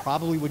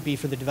 Probably would be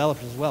for the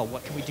developers as well.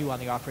 What can we do on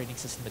the operating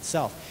system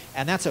itself?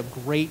 And that's a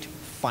great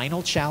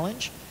final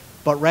challenge.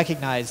 But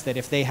recognize that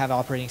if they have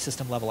operating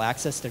system level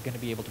access, they're going to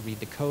be able to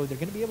read the code. They're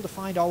going to be able to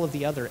find all of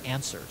the other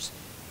answers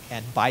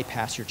and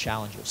bypass your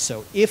challenges.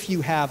 So if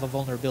you have a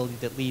vulnerability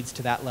that leads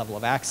to that level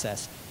of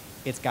access,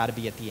 it's got to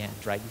be at the end,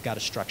 right? You've got to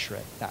structure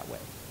it that way.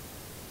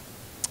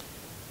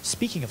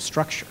 Speaking of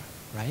structure,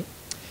 right?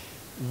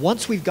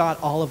 Once we've got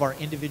all of our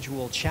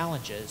individual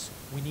challenges,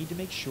 we need to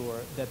make sure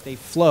that they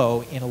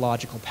flow in a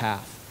logical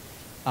path.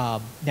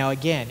 Now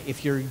again,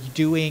 if you're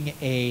doing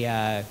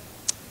a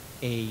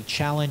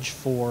challenge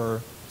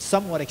for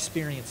somewhat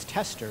experienced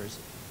testers,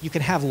 you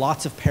can have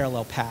lots of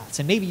parallel paths.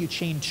 And maybe you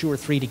chain 2 or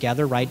 3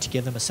 together, right, to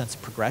give them a sense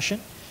of progression.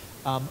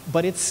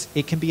 But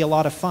it can be a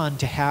lot of fun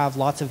to have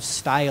lots of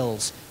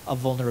styles of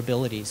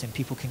vulnerabilities, and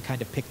people can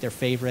kind of pick their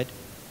favorite,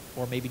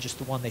 or maybe just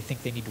the one they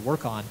think they need to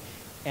work on,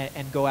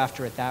 and go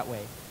after it that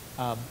way.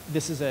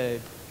 This is a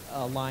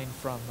line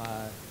from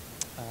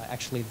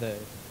actually the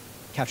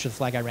Capture the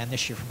Flag I ran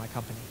this year for my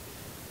company.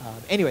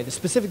 Anyway, the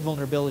specific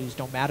vulnerabilities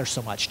don't matter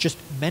so much. Just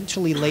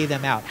mentally lay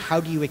them out. How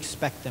do you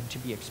expect them to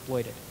be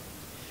exploited?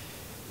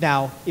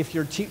 Now, if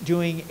you're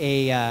doing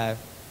a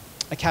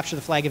Capture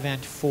the Flag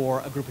event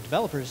for a group of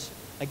developers,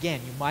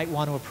 again, you might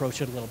want to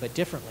approach it a little bit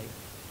differently.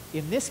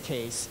 In this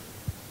case,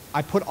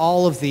 I put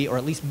all of the, or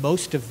at least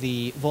most of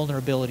the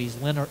vulnerabilities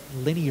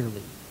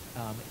linearly.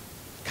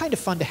 Kind of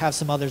fun to have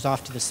some others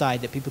off to the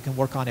side that people can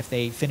work on if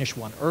they finish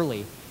one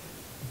early.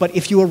 But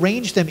if you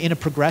arrange them in a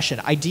progression,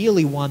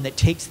 ideally one that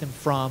takes them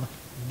from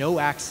no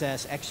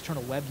access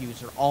external web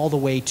user all the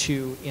way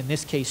to, in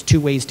this case, 2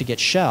 ways to get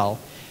shell,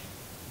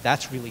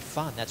 that's really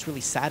fun. That's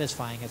really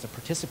satisfying as a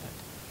participant.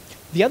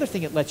 The other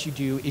thing it lets you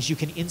do is you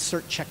can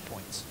insert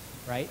checkpoints,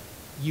 right?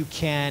 You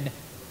can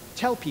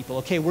tell people,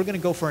 okay, we're going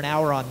to go for an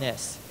hour on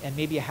this. And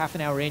maybe a half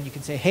an hour in, you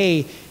can say,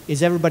 hey,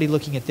 is everybody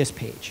looking at this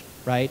page,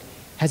 right?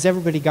 Has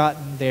everybody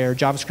gotten their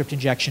JavaScript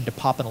injection to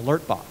pop an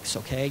alert box?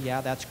 Okay,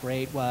 yeah, that's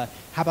great. Well,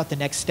 how about the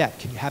next step?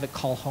 Can you have it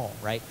call home,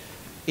 right?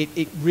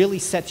 It really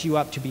sets you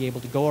up to be able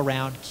to go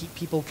around, keep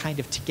people kind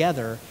of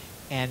together,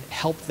 and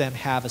help them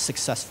have a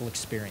successful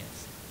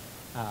experience.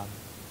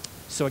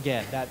 So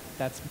again,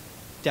 that's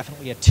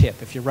definitely a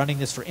tip. If you're running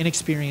this for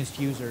inexperienced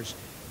users,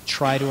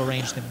 try to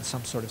arrange them in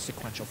some sort of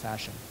sequential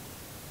fashion.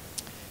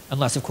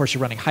 Unless, of course,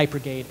 you're running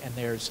Hypergate and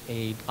there's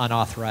an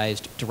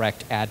unauthorized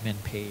direct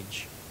admin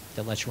page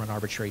that lets you run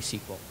arbitrary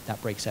SQL.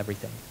 That breaks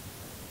everything.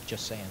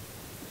 Just saying.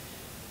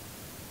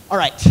 All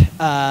right,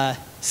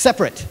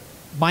 separate,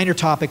 minor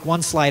topic,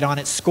 one slide on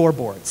it,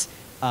 scoreboards.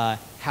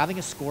 Having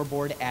a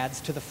scoreboard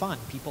adds to the fun.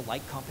 People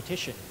like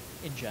competition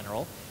in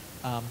general.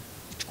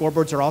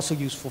 Scoreboards are also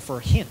useful for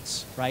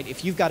hints, right?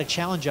 If you've got a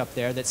challenge up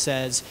there that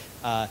says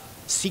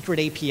secret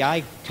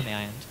API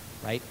command,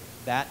 right?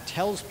 that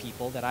tells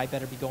people that I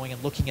better be going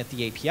and looking at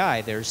the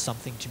API. There's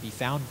something to be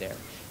found there.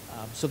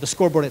 So the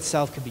scoreboard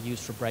itself can be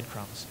used for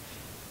breadcrumbs.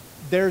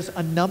 There's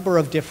a number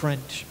of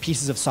different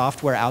pieces of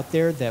software out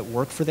there that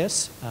work for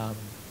this.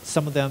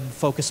 Some of them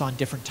focus on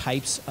different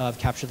types of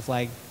capture the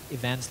flag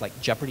events, like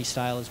Jeopardy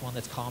style is one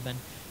that's common,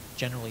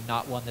 generally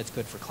not one that's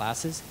good for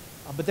classes.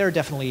 But there are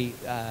definitely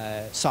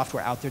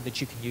software out there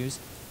that you can use.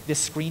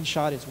 This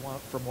screenshot is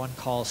from one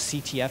called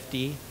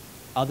CTFD.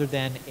 Other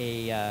than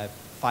a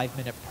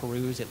 5-minute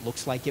peruse, it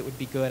looks like it would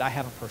be good. I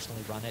haven't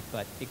personally run it,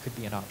 but it could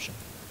be an option.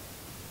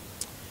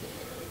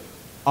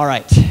 All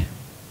right, a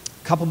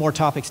couple more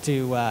topics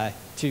to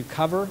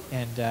cover,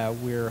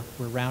 and we're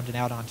rounding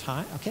out on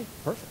time. Okay,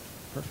 perfect.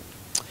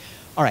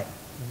 All right,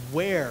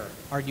 where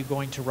are you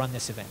going to run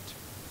this event?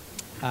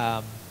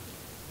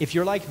 If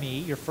you're like me,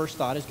 your first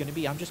thought is going to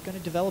be, I'm just going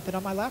to develop it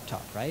on my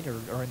laptop, right?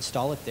 Or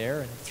install it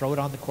there and throw it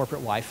on the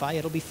corporate Wi-Fi.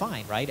 It'll be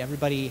fine, right?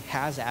 Everybody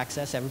has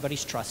access.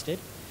 Everybody's trusted.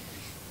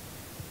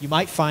 You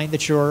might find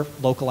that your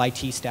local IT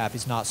staff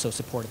is not so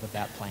supportive of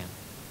that plan.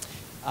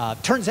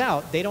 Turns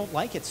out they don't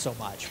like it so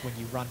much when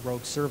you run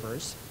rogue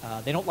servers.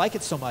 They don't like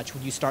it so much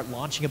when you start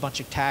launching a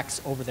bunch of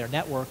attacks over their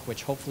network,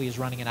 which hopefully is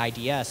running an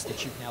IDS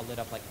that you've now lit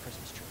up like a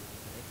Christmas tree.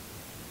 Right?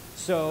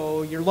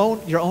 So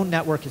your own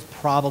network is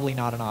probably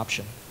not an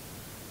option.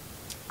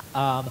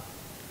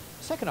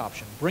 Second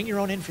option, bring your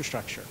own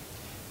infrastructure.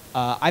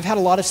 I've had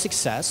a lot of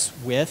success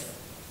with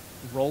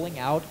rolling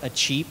out a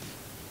cheap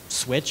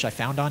switch I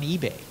found on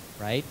eBay,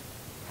 right?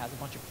 It has a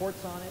bunch of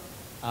ports on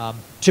it.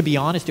 To be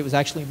honest, it was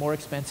actually more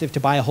expensive to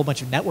buy a whole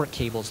bunch of network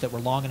cables that were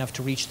long enough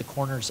to reach the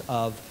corners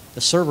of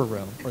the server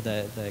room or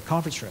the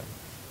conference room.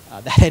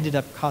 That ended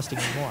up costing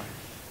me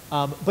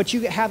more. But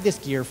you have this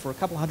gear for a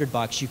couple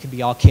 $100. You can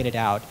be all kitted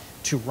out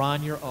to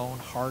run your own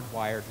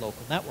hardwired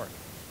local network.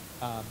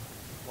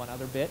 One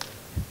other bit,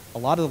 a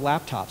lot of the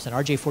laptops, an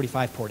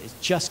RJ45 port is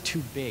just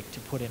too big to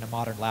put in a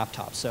modern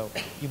laptop, so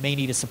you may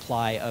need a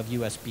supply of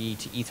USB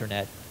to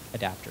Ethernet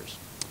adapters.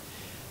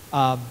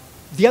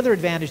 The other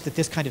advantage that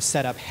this kind of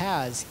setup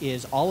has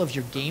is all of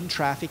your game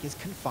traffic is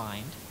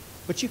confined,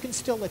 but you can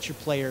still let your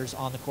players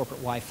on the corporate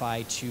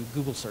Wi-Fi to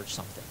Google search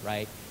something,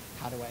 right?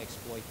 How do I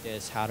exploit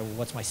this?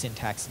 What's my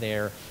syntax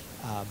there?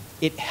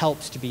 It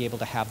helps to be able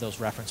to have those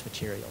reference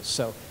materials.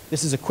 So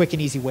this is a quick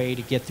and easy way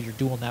to get your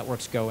dual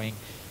networks going.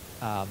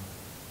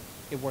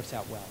 It works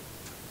out well.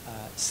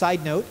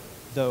 Side note,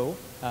 though,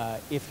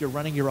 if you're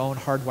running your own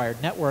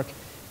hardwired network,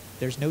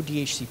 there's no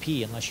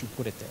DHCP unless you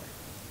put it there.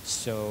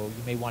 So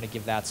you may want to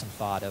give that some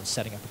thought of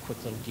setting up a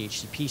quick little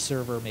DHCP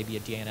server, maybe a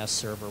DNS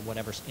server,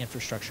 whatever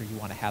infrastructure you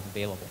want to have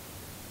available.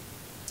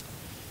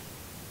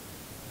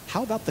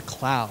 How about the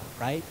cloud,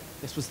 right?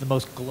 This was the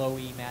most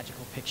glowy,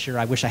 magical picture.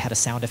 I wish I had a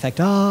sound effect.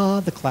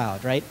 Ah, the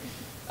cloud, right?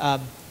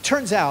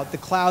 Turns out the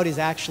cloud is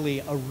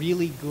actually a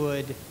really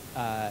good,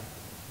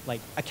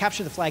 like a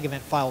capture the flag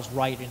event files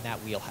right in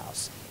that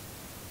wheelhouse.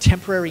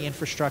 Temporary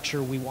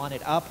infrastructure, we want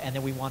it up, and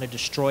then we want to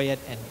destroy it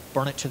and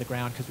burn it to the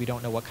ground because we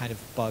don't know what kind of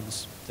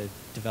bugs the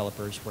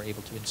developers were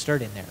able to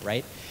insert in there,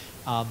 right?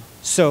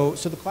 So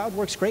the cloud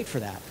works great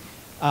for that.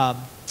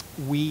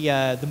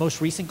 The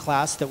most recent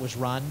class that was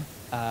run,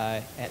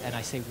 and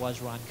I say was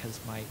run because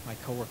my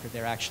coworker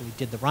there actually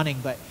did the running,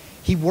 but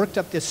he worked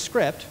up this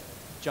script.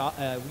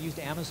 We used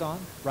Amazon,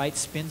 right?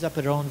 Spins up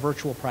its own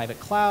virtual private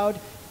cloud.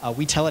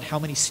 We tell it how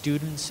many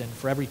students, and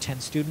for every 10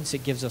 students,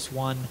 it gives us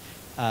one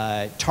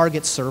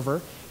target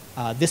server.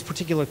 This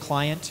particular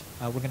client,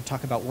 we're going to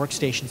talk about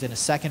workstations in a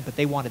second, but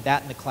they wanted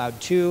that in the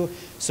cloud too.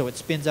 So it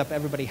spins up,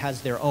 everybody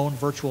has their own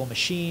virtual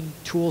machine,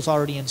 tools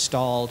already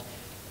installed.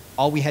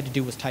 All we had to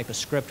do was type a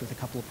script with a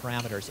couple of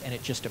parameters, and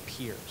it just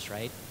appears,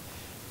 right?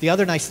 The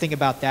other nice thing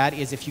about that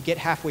is if you get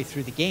halfway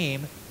through the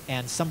game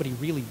and somebody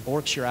really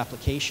borks your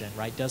application,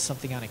 right, does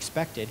something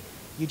unexpected,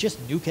 you just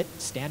nuke it,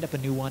 stand up a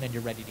new one, and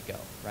you're ready to go,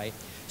 right?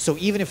 So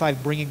even if I'm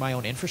bringing my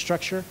own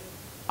infrastructure,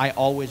 I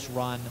always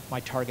run my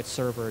target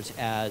servers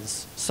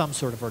as some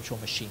sort of virtual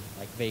machine,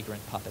 like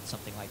Vagrant, Puppet,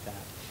 something like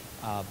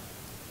that.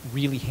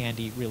 Really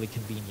handy, really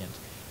convenient.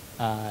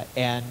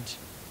 And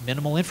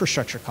minimal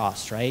infrastructure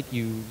costs, right?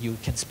 You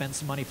can spend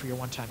some money for your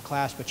one-time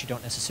class, but you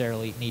don't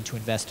necessarily need to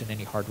invest in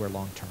any hardware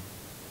long-term.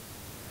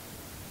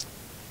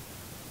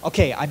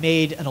 Okay, I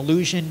made an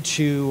allusion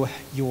to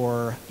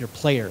your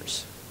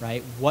players,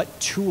 right?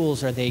 What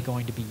tools are they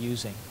going to be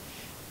using?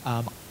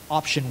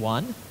 Option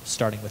one,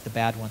 starting with the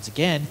bad ones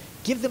again,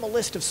 give them a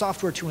list of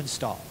software to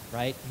install,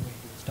 right? You need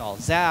to install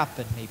Zap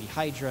and maybe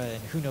Hydra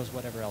and who knows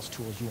whatever else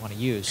tools you want to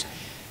use.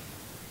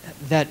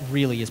 That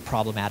really is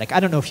problematic. I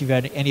don't know if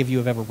any of you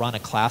have ever run a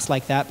class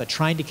like that, but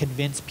trying to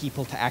convince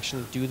people to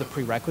actually do the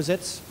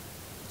prerequisites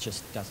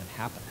just doesn't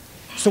happen.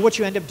 So what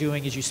you end up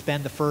doing is you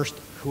spend the first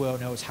who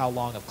knows how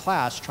long of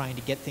class trying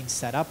to get things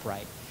set up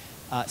right.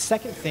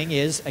 Second thing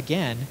is,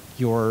 again,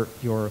 your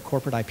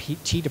corporate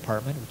IT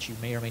department, which you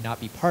may or may not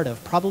be part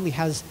of, probably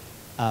has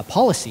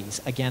policies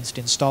against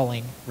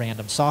installing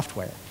random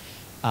software.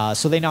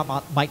 So they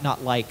might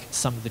not like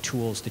some of the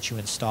tools that you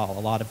install. A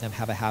lot of them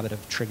have a habit of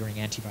triggering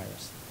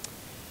antivirus.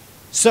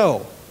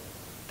 So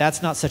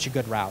that's not such a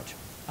good route.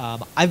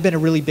 I've been a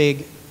really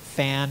big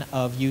fan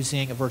of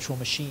using a virtual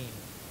machine.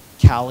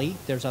 Kali,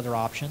 there's other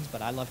options,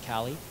 but I love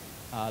Kali.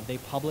 They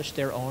publish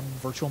their own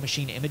virtual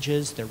machine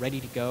images. They're ready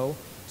to go.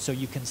 So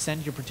you can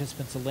send your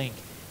participants a link,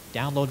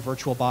 download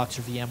VirtualBox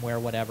or VMware,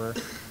 whatever,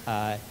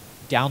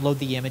 download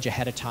the image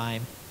ahead of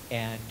time,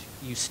 and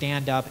you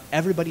stand up.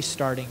 Everybody's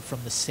starting from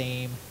the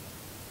same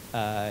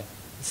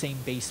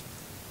base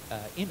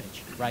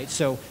image, right?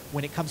 So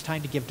when it comes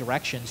time to give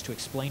directions to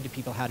explain to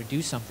people how to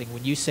do something,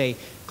 when you say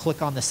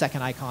click on the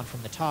second icon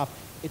from the top,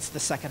 it's the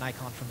second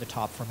icon from the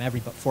top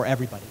for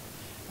everybody.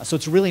 So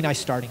it's a really nice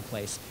starting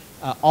place.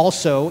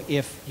 Also,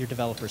 if your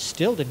developers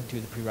still didn't do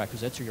the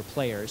prerequisites, or your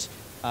players,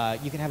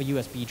 you can have a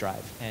USB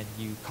drive, and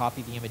you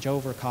copy the image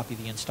over, copy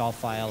the install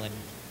file, in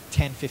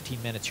 10,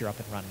 15 minutes you're up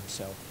and running.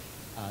 So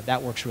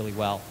that works really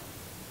well.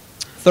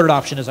 Third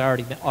option, as I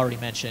already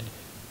mentioned,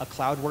 a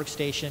cloud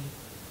workstation.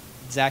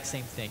 Exact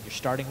same thing. You're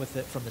starting with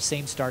it from the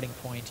same starting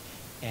point,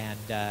 and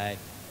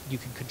you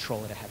can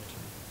control it ahead of time.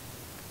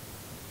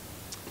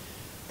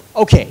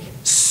 Okay,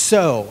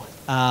 so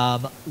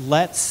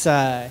let's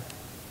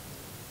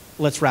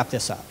wrap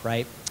this up,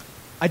 right?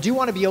 I do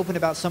want to be open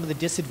about some of the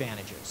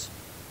disadvantages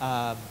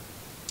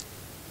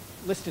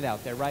listed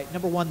out there, right?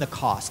 Number one, the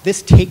cost.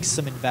 This takes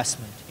some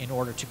investment in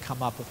order to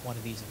come up with one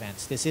of these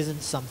events. This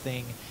isn't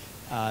something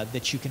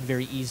that you can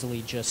very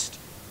easily just,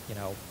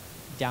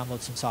 download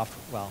some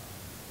software. Well,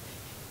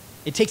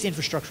 it takes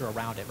infrastructure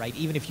around it, right?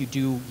 Even if you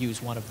do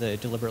use one of the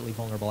deliberately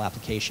vulnerable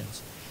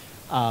applications.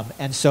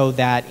 And so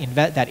that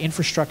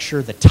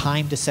infrastructure, the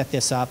time to set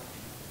this up,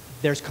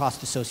 there's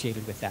cost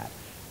associated with that.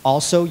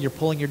 Also, you're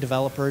pulling your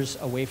developers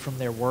away from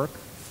their work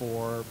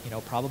for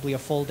probably a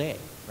full day,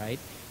 right?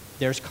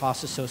 There's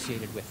costs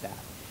associated with that.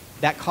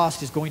 That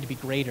cost is going to be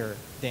greater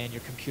than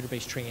your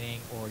computer-based training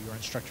or your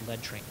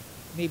instructor-led training,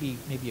 maybe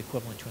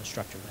equivalent to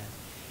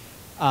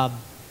instructor-led.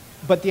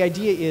 But the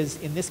idea is,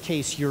 in this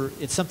case,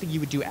 it's something you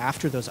would do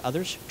after those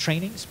other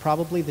trainings,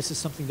 probably. This is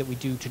something that we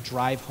do to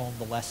drive home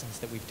the lessons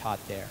that we've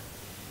taught there.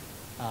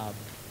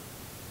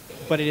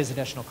 But it is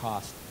additional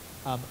cost.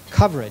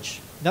 Coverage,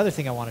 another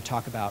thing I want to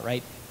talk about,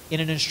 right? In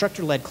an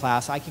instructor-led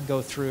class, I can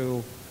go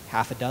through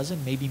half a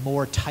dozen, maybe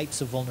more types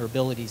of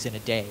vulnerabilities in a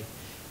day.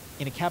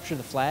 In a capture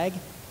the flag,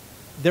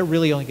 they're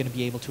really only going to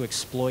be able to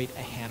exploit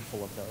a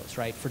handful of those,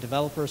 right? For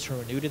developers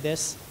who are new to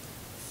this,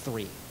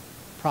 3.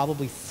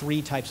 Probably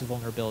 3 types of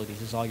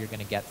vulnerabilities is all you're going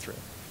to get through.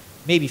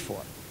 Maybe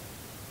 4.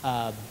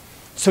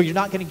 So you're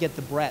not going to get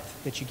the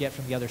breadth that you get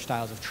from the other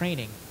styles of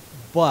training,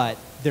 but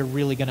they're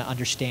really going to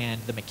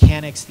understand the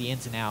mechanics, the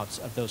ins and outs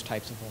of those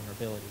types of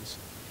vulnerabilities.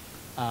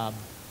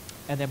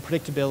 And then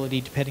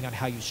predictability, depending on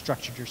how you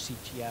structured your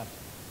CTF,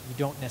 you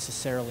don't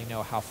necessarily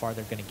know how far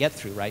they're going to get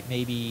through, right?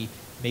 Maybe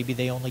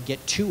they only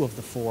get 2 of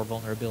the 4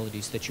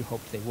 vulnerabilities that you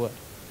hoped they would.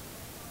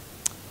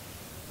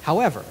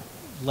 However,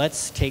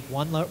 let's take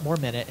one more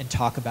minute and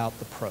talk about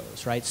the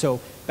pros, right?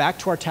 So back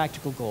to our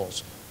tactical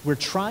goals. We're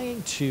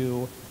trying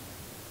to,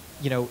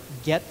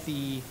 get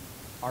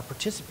our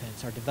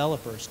participants, our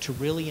developers, to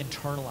really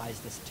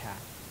internalize this attack.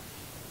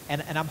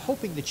 And I'm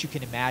hoping that you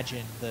can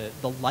imagine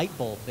the light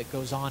bulb that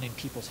goes on in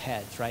people's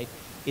heads, right?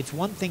 It's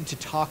one thing to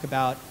talk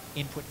about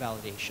input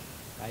validation,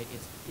 right?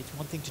 It's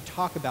one thing to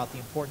talk about the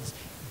importance.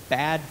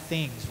 Bad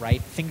things,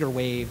 right? Finger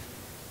wave.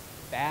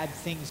 Bad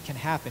things can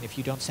happen if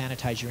you don't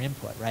sanitize your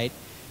input, right?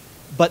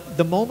 But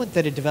the moment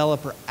that a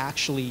developer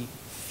actually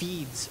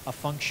feeds a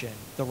function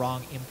the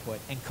wrong input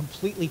and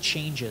completely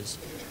changes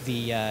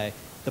the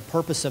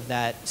purpose of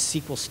that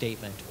SQL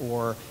statement,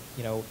 or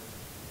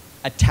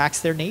attacks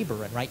their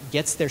neighbor and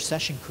gets their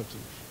session cookie,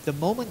 the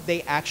moment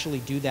they actually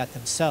do that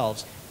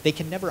themselves, they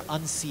can never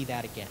unsee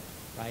that again,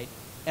 right?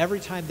 Every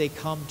time they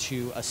come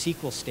to a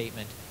SQL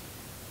statement,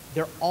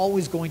 they're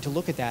always going to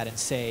look at that and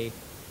say,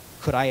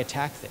 could I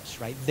attack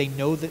this, right? They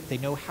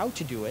know how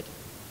to do it,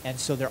 and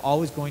so they're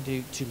always going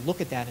to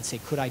look at that and say,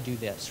 could I do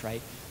this,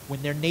 right?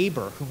 When their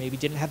neighbor, who maybe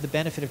didn't have the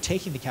benefit of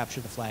taking the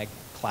Capture the Flag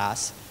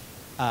class,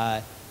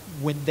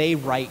 when they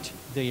write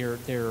their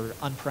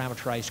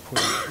unparameterized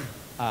query,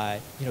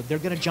 they're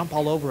going to jump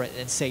all over it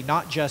and say,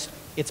 not just,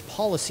 it's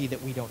policy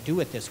that we don't do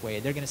it this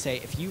way. They're going to say,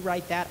 if you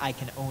write that, I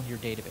can own your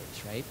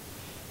database, right?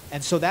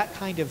 And so that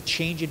kind of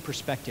change in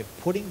perspective,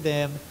 putting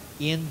them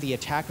in the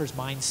attacker's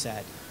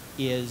mindset,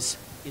 is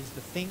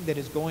the thing that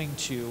is going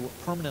to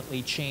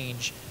permanently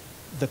change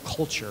the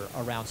culture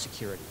around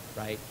security,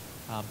 right?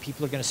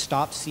 People are going to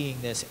stop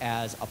seeing this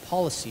as a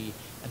policy,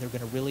 and they're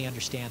going to really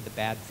understand the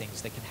bad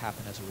things that can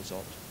happen as a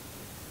result.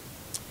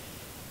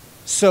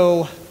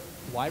 So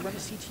why run a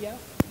CTF?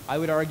 I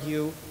would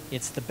argue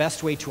it's the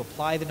best way to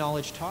apply the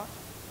knowledge taught.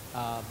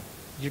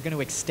 You're going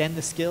to extend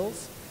the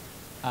skills,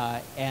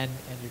 and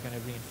you're going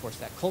to reinforce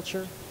that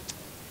culture.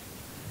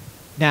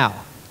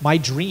 Now, my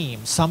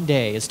dream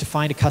someday is to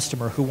find a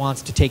customer who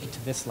wants to take it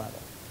to this level.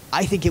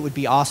 I think it would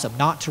be awesome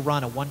not to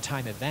run a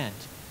one-time event,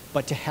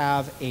 but to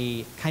have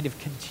a kind of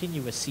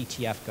continuous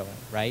CTF going,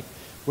 right?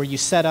 Where you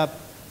set up,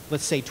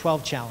 let's say,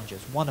 12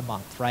 challenges, 1 a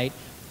month, right?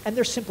 And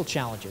they're simple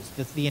challenges.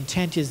 The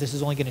intent is this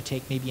is only going to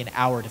take maybe an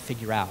hour to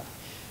figure out.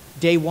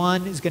 Day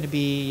one is going to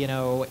be, you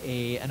know,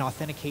 an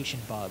authentication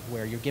bug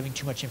where you're giving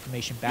too much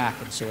information back,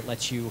 and so it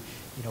lets you,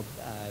 you know,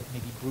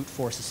 maybe brute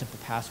force a simple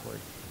password.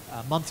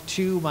 Month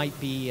two might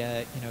be,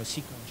 you know,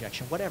 SQL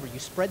injection, whatever. You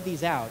spread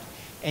these out,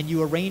 and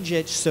you arrange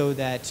it so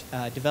that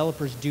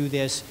developers do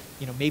this.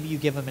 You know, maybe you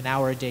give them an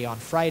hour a day on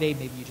Friday.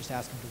 Maybe you just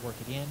ask them to work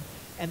it in,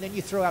 and then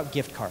you throw out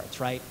gift cards,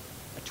 right?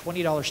 A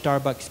 $20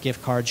 Starbucks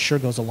gift card sure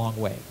goes a long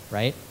way,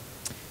 right?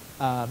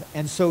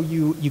 And so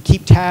you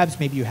keep tabs.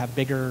 Maybe you have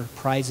bigger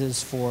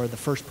prizes for the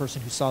first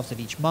person who solves it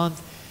each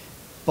month.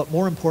 But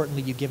more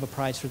importantly, you give a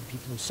prize for the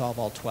people who solve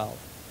all 12.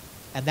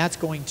 And that's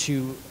going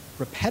to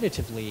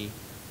repetitively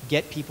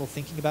get people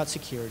thinking about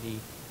security.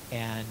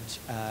 And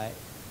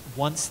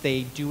once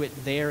they do it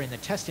there in the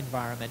test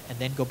environment and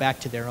then go back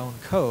to their own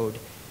code,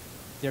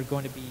 they're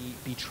going to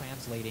be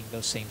translating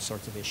those same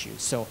sorts of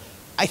issues. So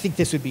I think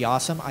this would be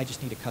awesome. I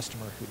just need a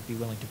customer who would be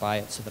willing to buy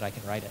it so that I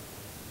can write it.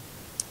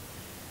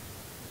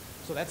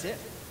 So that's it.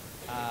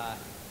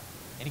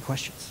 Any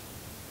questions?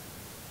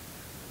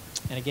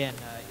 And again,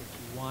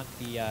 if you want,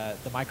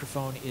 the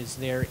microphone is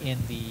there in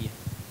the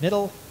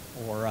middle,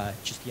 or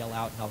just yell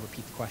out and I'll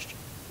repeat the question.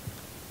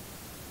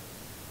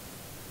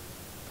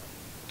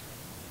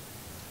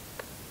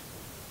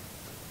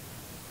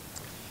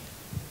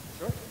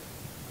 Sure.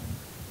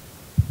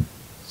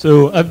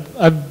 So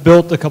I've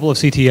built a couple of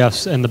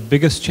CTFs, and the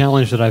biggest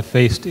challenge that I've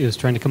faced is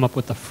trying to come up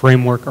with the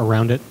framework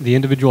around it. The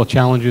individual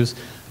challenges,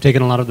 I've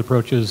taken a lot of the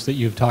approaches that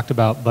you've talked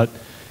about, but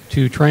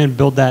to try and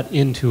build that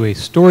into a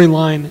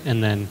storyline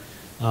and then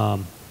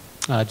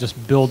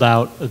just build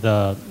out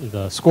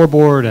the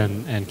scoreboard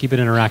and keep it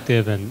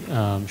interactive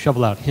and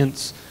shovel out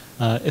hints,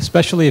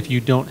 especially if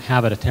you don't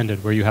have it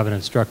attended, where you have an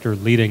instructor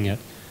leading it.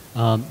 Do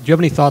you have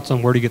any thoughts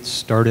on where to get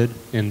started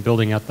in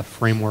building out the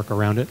framework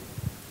around it?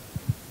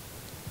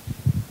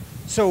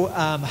 So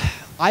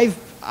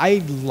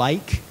I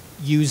like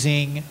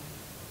using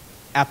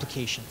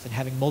applications and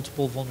having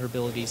multiple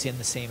vulnerabilities in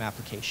the same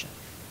application.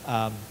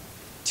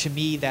 To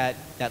me, that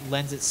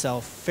lends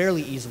itself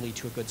fairly easily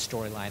to a good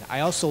storyline. I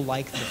also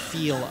like the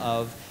feel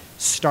of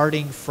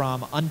starting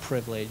from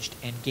unprivileged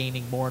and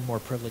gaining more and more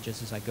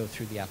privileges as I go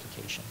through the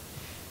application.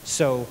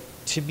 So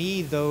to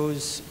me,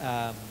 those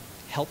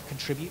help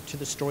contribute to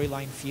the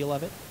storyline feel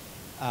of it.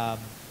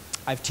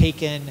 I've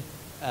taken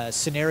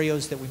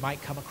scenarios that we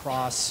might come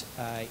across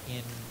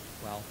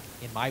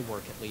in my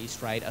work at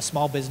least, right? A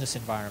small business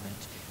environment.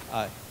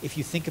 If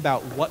you think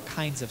about what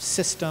kinds of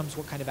systems,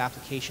 what kind of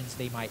applications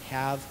they might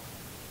have,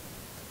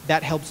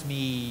 that helps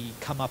me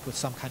come up with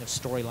some kind of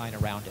storyline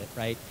around it,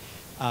 right?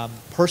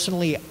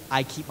 Personally,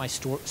 I keep my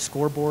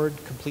scoreboard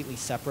completely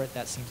separate.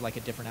 That seems like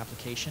a different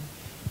application.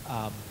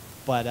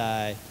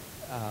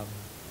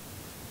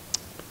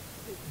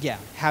 Yeah,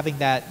 having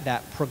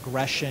that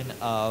progression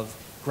of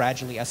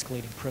gradually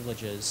escalating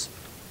privileges,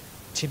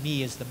 to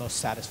me, is the most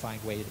satisfying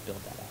way to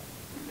build that out.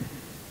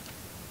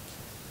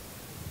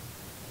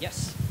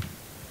 Yes?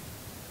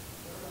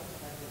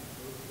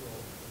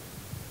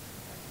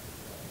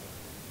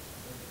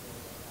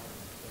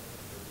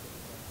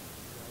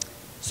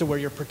 So where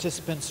your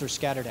participants are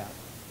scattered out.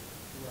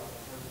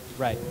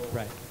 Right,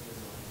 right.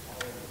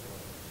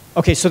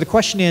 Okay, so the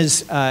question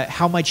is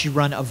how might you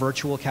run a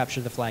virtual capture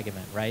the flag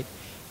event, right?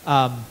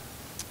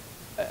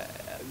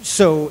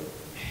 So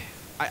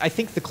I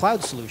think the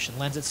cloud solution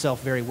lends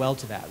itself very well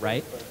to that,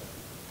 right?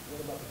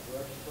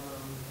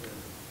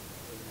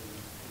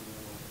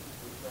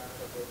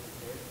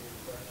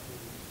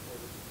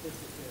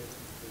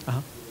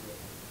 Uh-huh.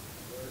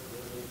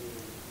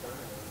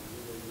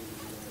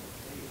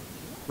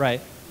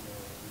 Right.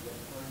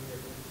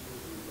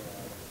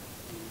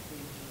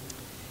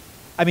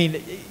 I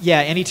mean, yeah,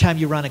 anytime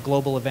you run a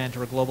global event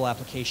or a global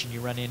application, you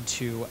run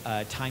into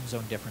time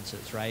zone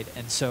differences, right?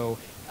 And so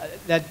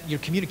that your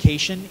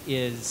communication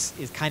is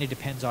kind of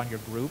depends on your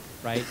group,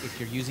 right? If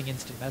you're using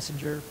instant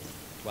messenger,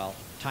 well,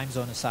 time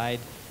zone aside,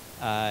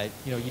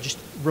 you know, you just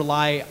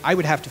rely, I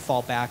would have to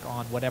fall back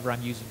on whatever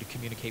I'm using to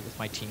communicate with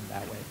my team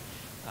that way.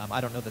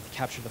 I don't know that the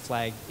capture the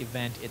flag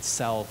event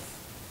itself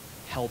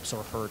helps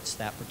or hurts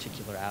that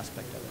particular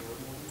aspect of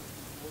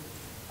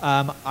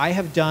it. I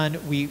have done,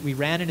 we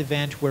ran an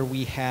event where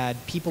we had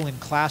people in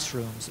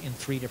classrooms in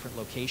 3 different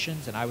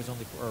locations, and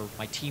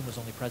my team was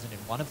only present in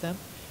one of them.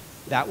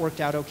 That worked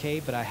out okay,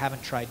 but I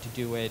haven't tried to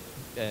do it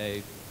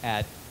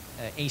at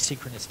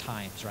asynchronous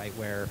times, right,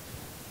 where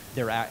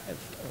they're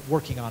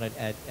working on it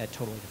at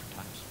totally different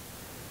times.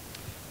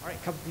 All right,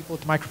 a couple people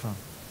at the microphone.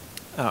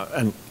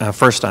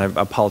 First, I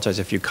apologize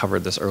if you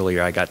covered this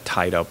earlier. I got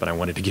tied up and I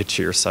wanted to get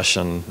to your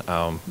session,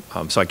 so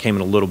I came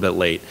in a little bit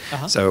late.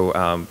 Uh-huh.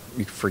 So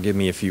forgive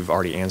me if you've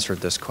already answered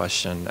this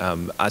question.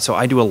 So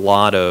I do a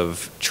lot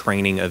of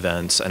training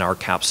events, and our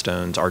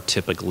capstones are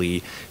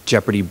typically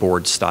Jeopardy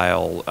board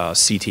style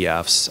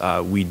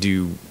CTFs. We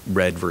do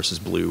red versus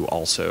blue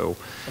also.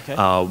 Okay.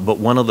 But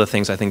one of the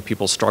things I think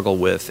people struggle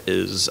with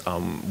is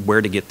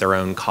where to get their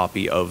own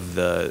copy of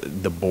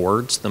the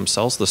boards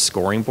themselves, the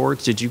scoring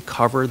boards. Did you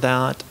cover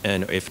that?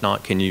 And if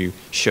not, can you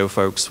show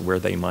folks where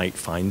they might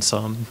find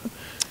some?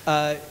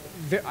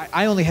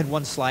 I only had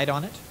one slide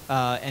on it,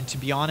 and to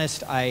be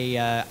honest,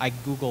 I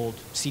Googled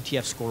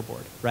CTF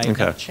scoreboard, right?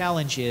 Okay. Now, the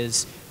challenge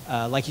is,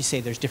 like you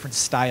say, there's different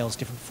styles,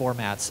 different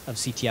formats of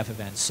CTF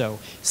events. So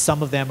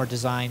some of them are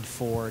designed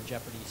for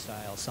Jeopardy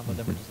style, some of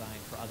them are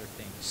designed for other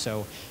things.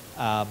 So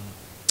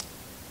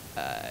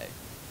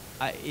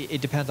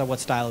it depends on what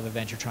style of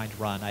event you're trying to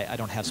run. I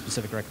don't have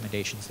specific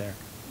recommendations there.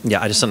 Yeah,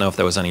 I just don't know if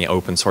there was any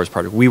open source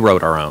project. We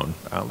wrote our own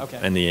Okay.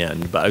 in the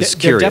end, but I was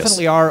curious. There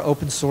definitely are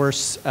open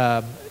source.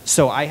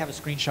 So I have a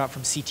screenshot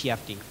from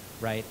CTFD,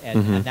 right?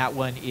 And that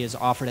one is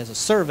offered as a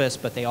service,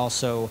 but they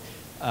also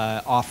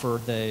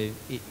offer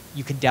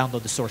you can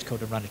download the source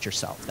code and run it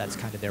yourself. That's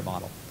kind of their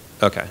model.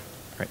 Okay.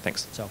 All right,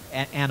 thanks. So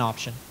an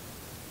option.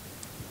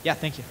 Yeah,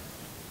 thank you.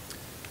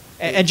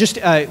 And just,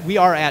 we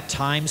are at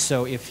time,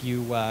 so if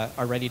you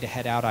are ready to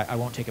head out, I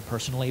won't take it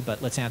personally,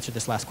 but let's answer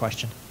this last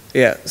question.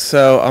 Yeah,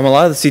 so a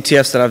lot of the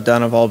CTFs that I've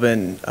done have all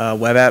been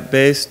web app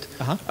based.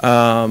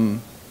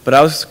 But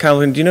I was kind of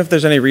looking, do you know if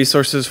there's any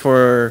resources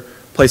for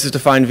places to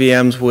find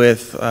VMs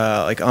with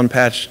like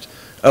unpatched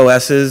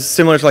OSs,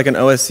 similar to like an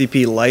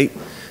OSCP Lite?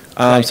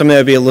 Right. Something that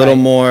would be a little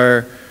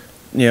more,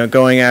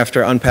 going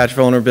after unpatched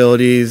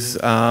vulnerabilities,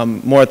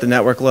 more at the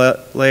network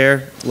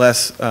layer,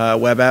 less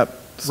web app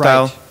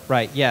style?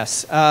 Right,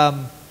 yes.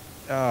 Oh,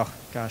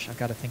 gosh, I've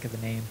got to think of the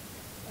name.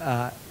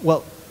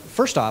 Well,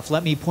 first off,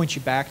 let me point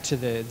you back to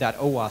that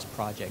OWASP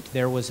project.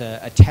 There was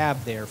a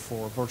tab there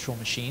for virtual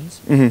machines,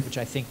 which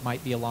I think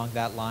might be along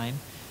that line.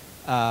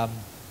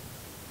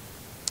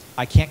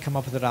 I can't come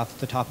up with it off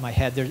the top of my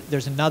head.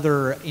 There's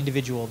another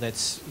individual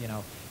that's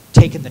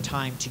taken the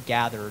time to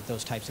gather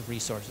those types of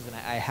resources, and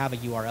I have a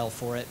URL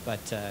for it, but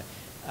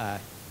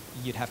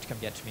you'd have to come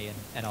get to me,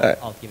 and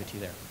I'll give it to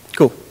you there.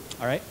 Cool.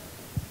 All right?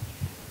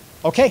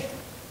 Okay.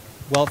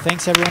 Well,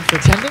 thanks everyone for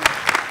attending.